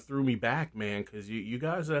it kind of threw me back, man, because you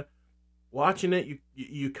guys are watching it.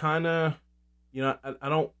 You kind of,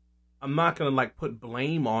 I'm not going to like put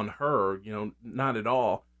blame on her, not at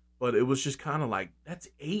all. But it was just kind of like, that's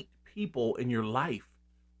 8 people in your life,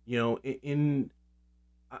 I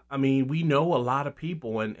mean, we know a lot of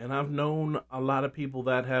people, and I've known a lot of people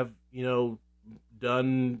that have,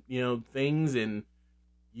 done, things, and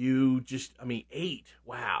you just, 8,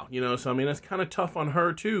 wow, so I mean, that's kind of tough on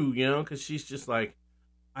her too, because she's just like,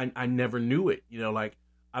 I never knew it, like,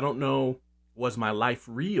 I don't know, was my life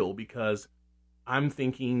real? Because I'm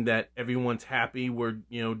thinking that everyone's happy, we're,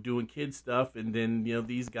 doing kid stuff, and then,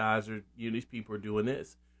 these guys are, these people are doing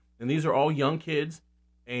this, and these are all young kids,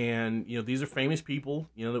 and, these are famous people,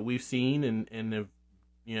 that we've seen and have,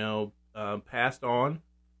 passed on,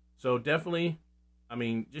 so definitely,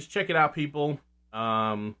 just check it out, people.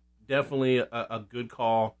 Definitely a good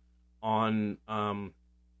call on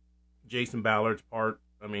Jason Ballard's part.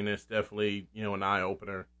 It's definitely, an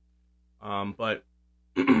eye-opener. But,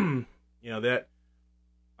 that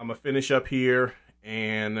I'm going to finish up here,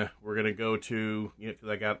 and we're going to go to, because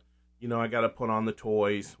I got to put on the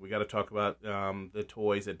toys. We got to talk about the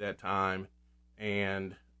toys at that time,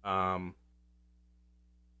 and,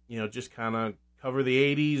 just kind of cover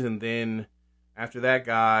the 80s, and then after that,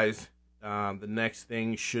 guys, the next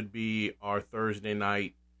thing should be our Thursday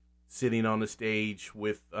night sitting on the stage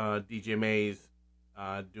with DJ Mays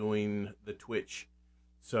doing the Twitch.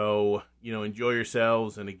 So, enjoy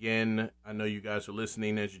yourselves. And again, I know you guys are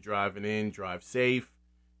listening as you're driving in. Drive safe.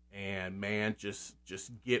 And, man, just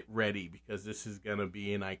get ready because this is going to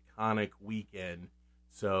be an iconic weekend.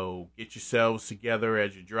 So get yourselves together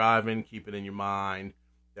as you're driving. Keep it in your mind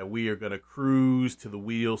that we are going to cruise till the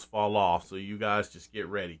wheels fall off. So you guys just get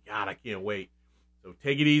ready. God, I can't wait. So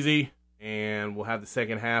take it easy, and we'll have the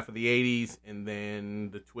second half of the 80s, and then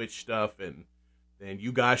the Twitch stuff, and then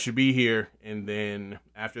you guys should be here. And then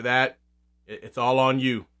after that, it's all on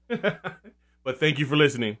you. But thank you for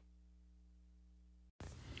listening.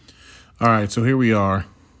 All right, so here we are.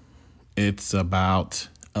 It's about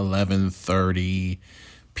 11:30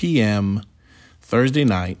 p.m. Thursday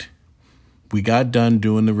night. We got done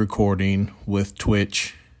doing the recording with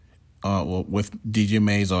Twitch, with DJ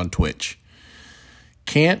Mays on Twitch.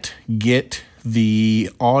 Can't get the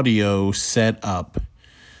audio set up.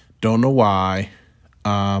 Don't know why.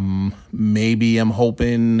 Maybe I'm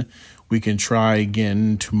hoping we can try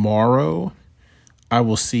again tomorrow. I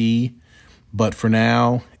will see. But for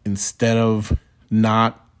now, instead of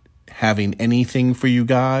not having anything for you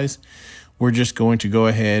guys, we're just going to go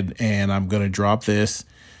ahead and I'm going to drop this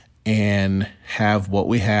and have what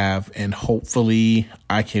we have. And hopefully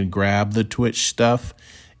I can grab the Twitch stuff.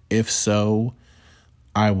 If so,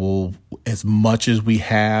 I will, as much as we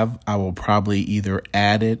have, I will probably either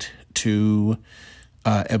add it to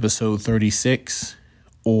episode 36,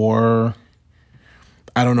 or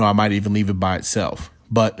I don't know, I might even leave it by itself,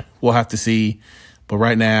 but we'll have to see. But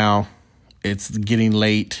right now it's getting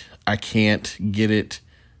late. I can't get it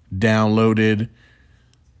downloaded.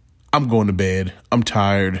 I'm going to bed. I'm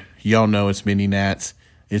tired. Y'all know it's mininats.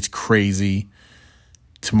 It's crazy.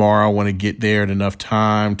 Tomorrow I want to get there at enough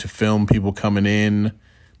time to film people coming in,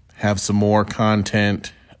 have some more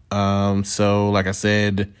content. So like I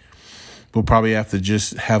said, we'll probably have to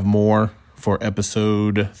just have more for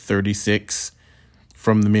episode 36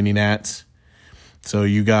 from the mininats. So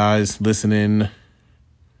you guys listening,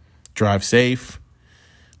 drive safe.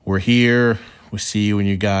 We're here. We'll see you when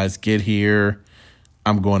you guys get here.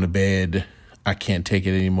 I'm going to bed. I can't take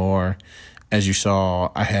it anymore. As you saw,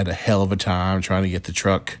 I had a hell of a time trying to get the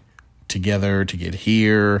truck together to get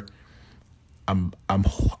here. I'm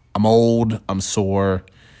old, I'm sore,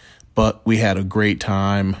 but we had a great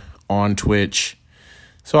time on Twitch.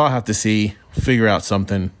 So I'll have to figure out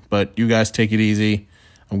something. But you guys take it easy.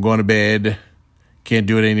 I'm going to bed. Can't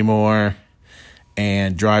do it anymore.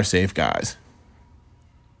 And drive safe, guys.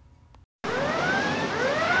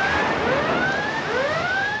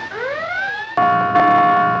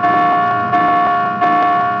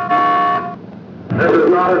 This is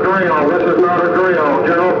not a drill. This is not a drill.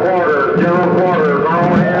 General quarters. General quarters.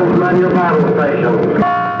 All hands man your battle stations.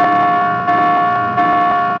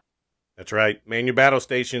 That's right. Man your battle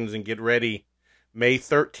stations and get ready. May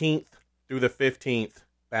 13th through the 15th.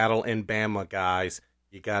 Battle in Bama, guys.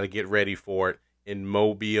 You got to get ready for it in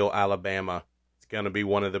Mobile, Alabama. It's going to be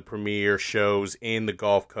one of the premier shows in the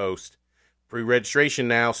Gulf Coast. Pre-registration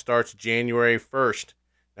now starts January 1st.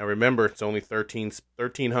 Now remember, it's only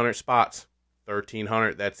 1,300 spots.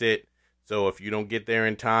 1,300, that's it. So if you don't get there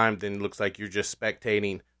in time, then it looks like you're just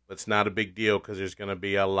spectating. But it's not a big deal because there's going to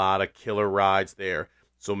be a lot of killer rides there.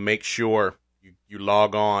 So make sure you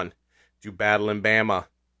log on to Battle in Bama,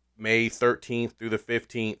 May 13th through the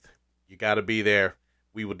 15th. You got to be there.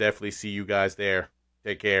 We will definitely see you guys there.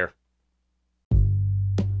 Take care.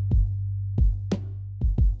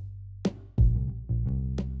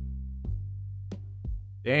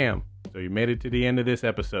 Damn. So you made it to the end of this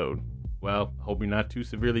episode. Well, I hope you're not too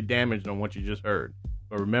severely damaged on what you just heard.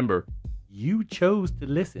 But remember, you chose to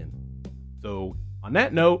listen. So on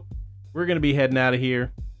that note, we're going to be heading out of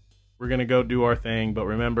here. We're going to go do our thing. But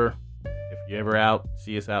remember, if you're ever out,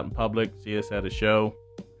 see us out in public, see us at a show,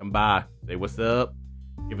 come by, say what's up,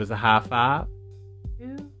 give us a high five.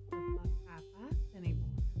 High five anymore.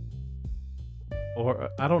 Or,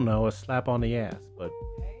 I don't know, a slap on the ass. But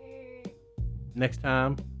next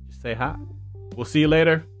time, just say hi. We'll see you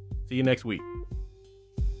later. See you next week.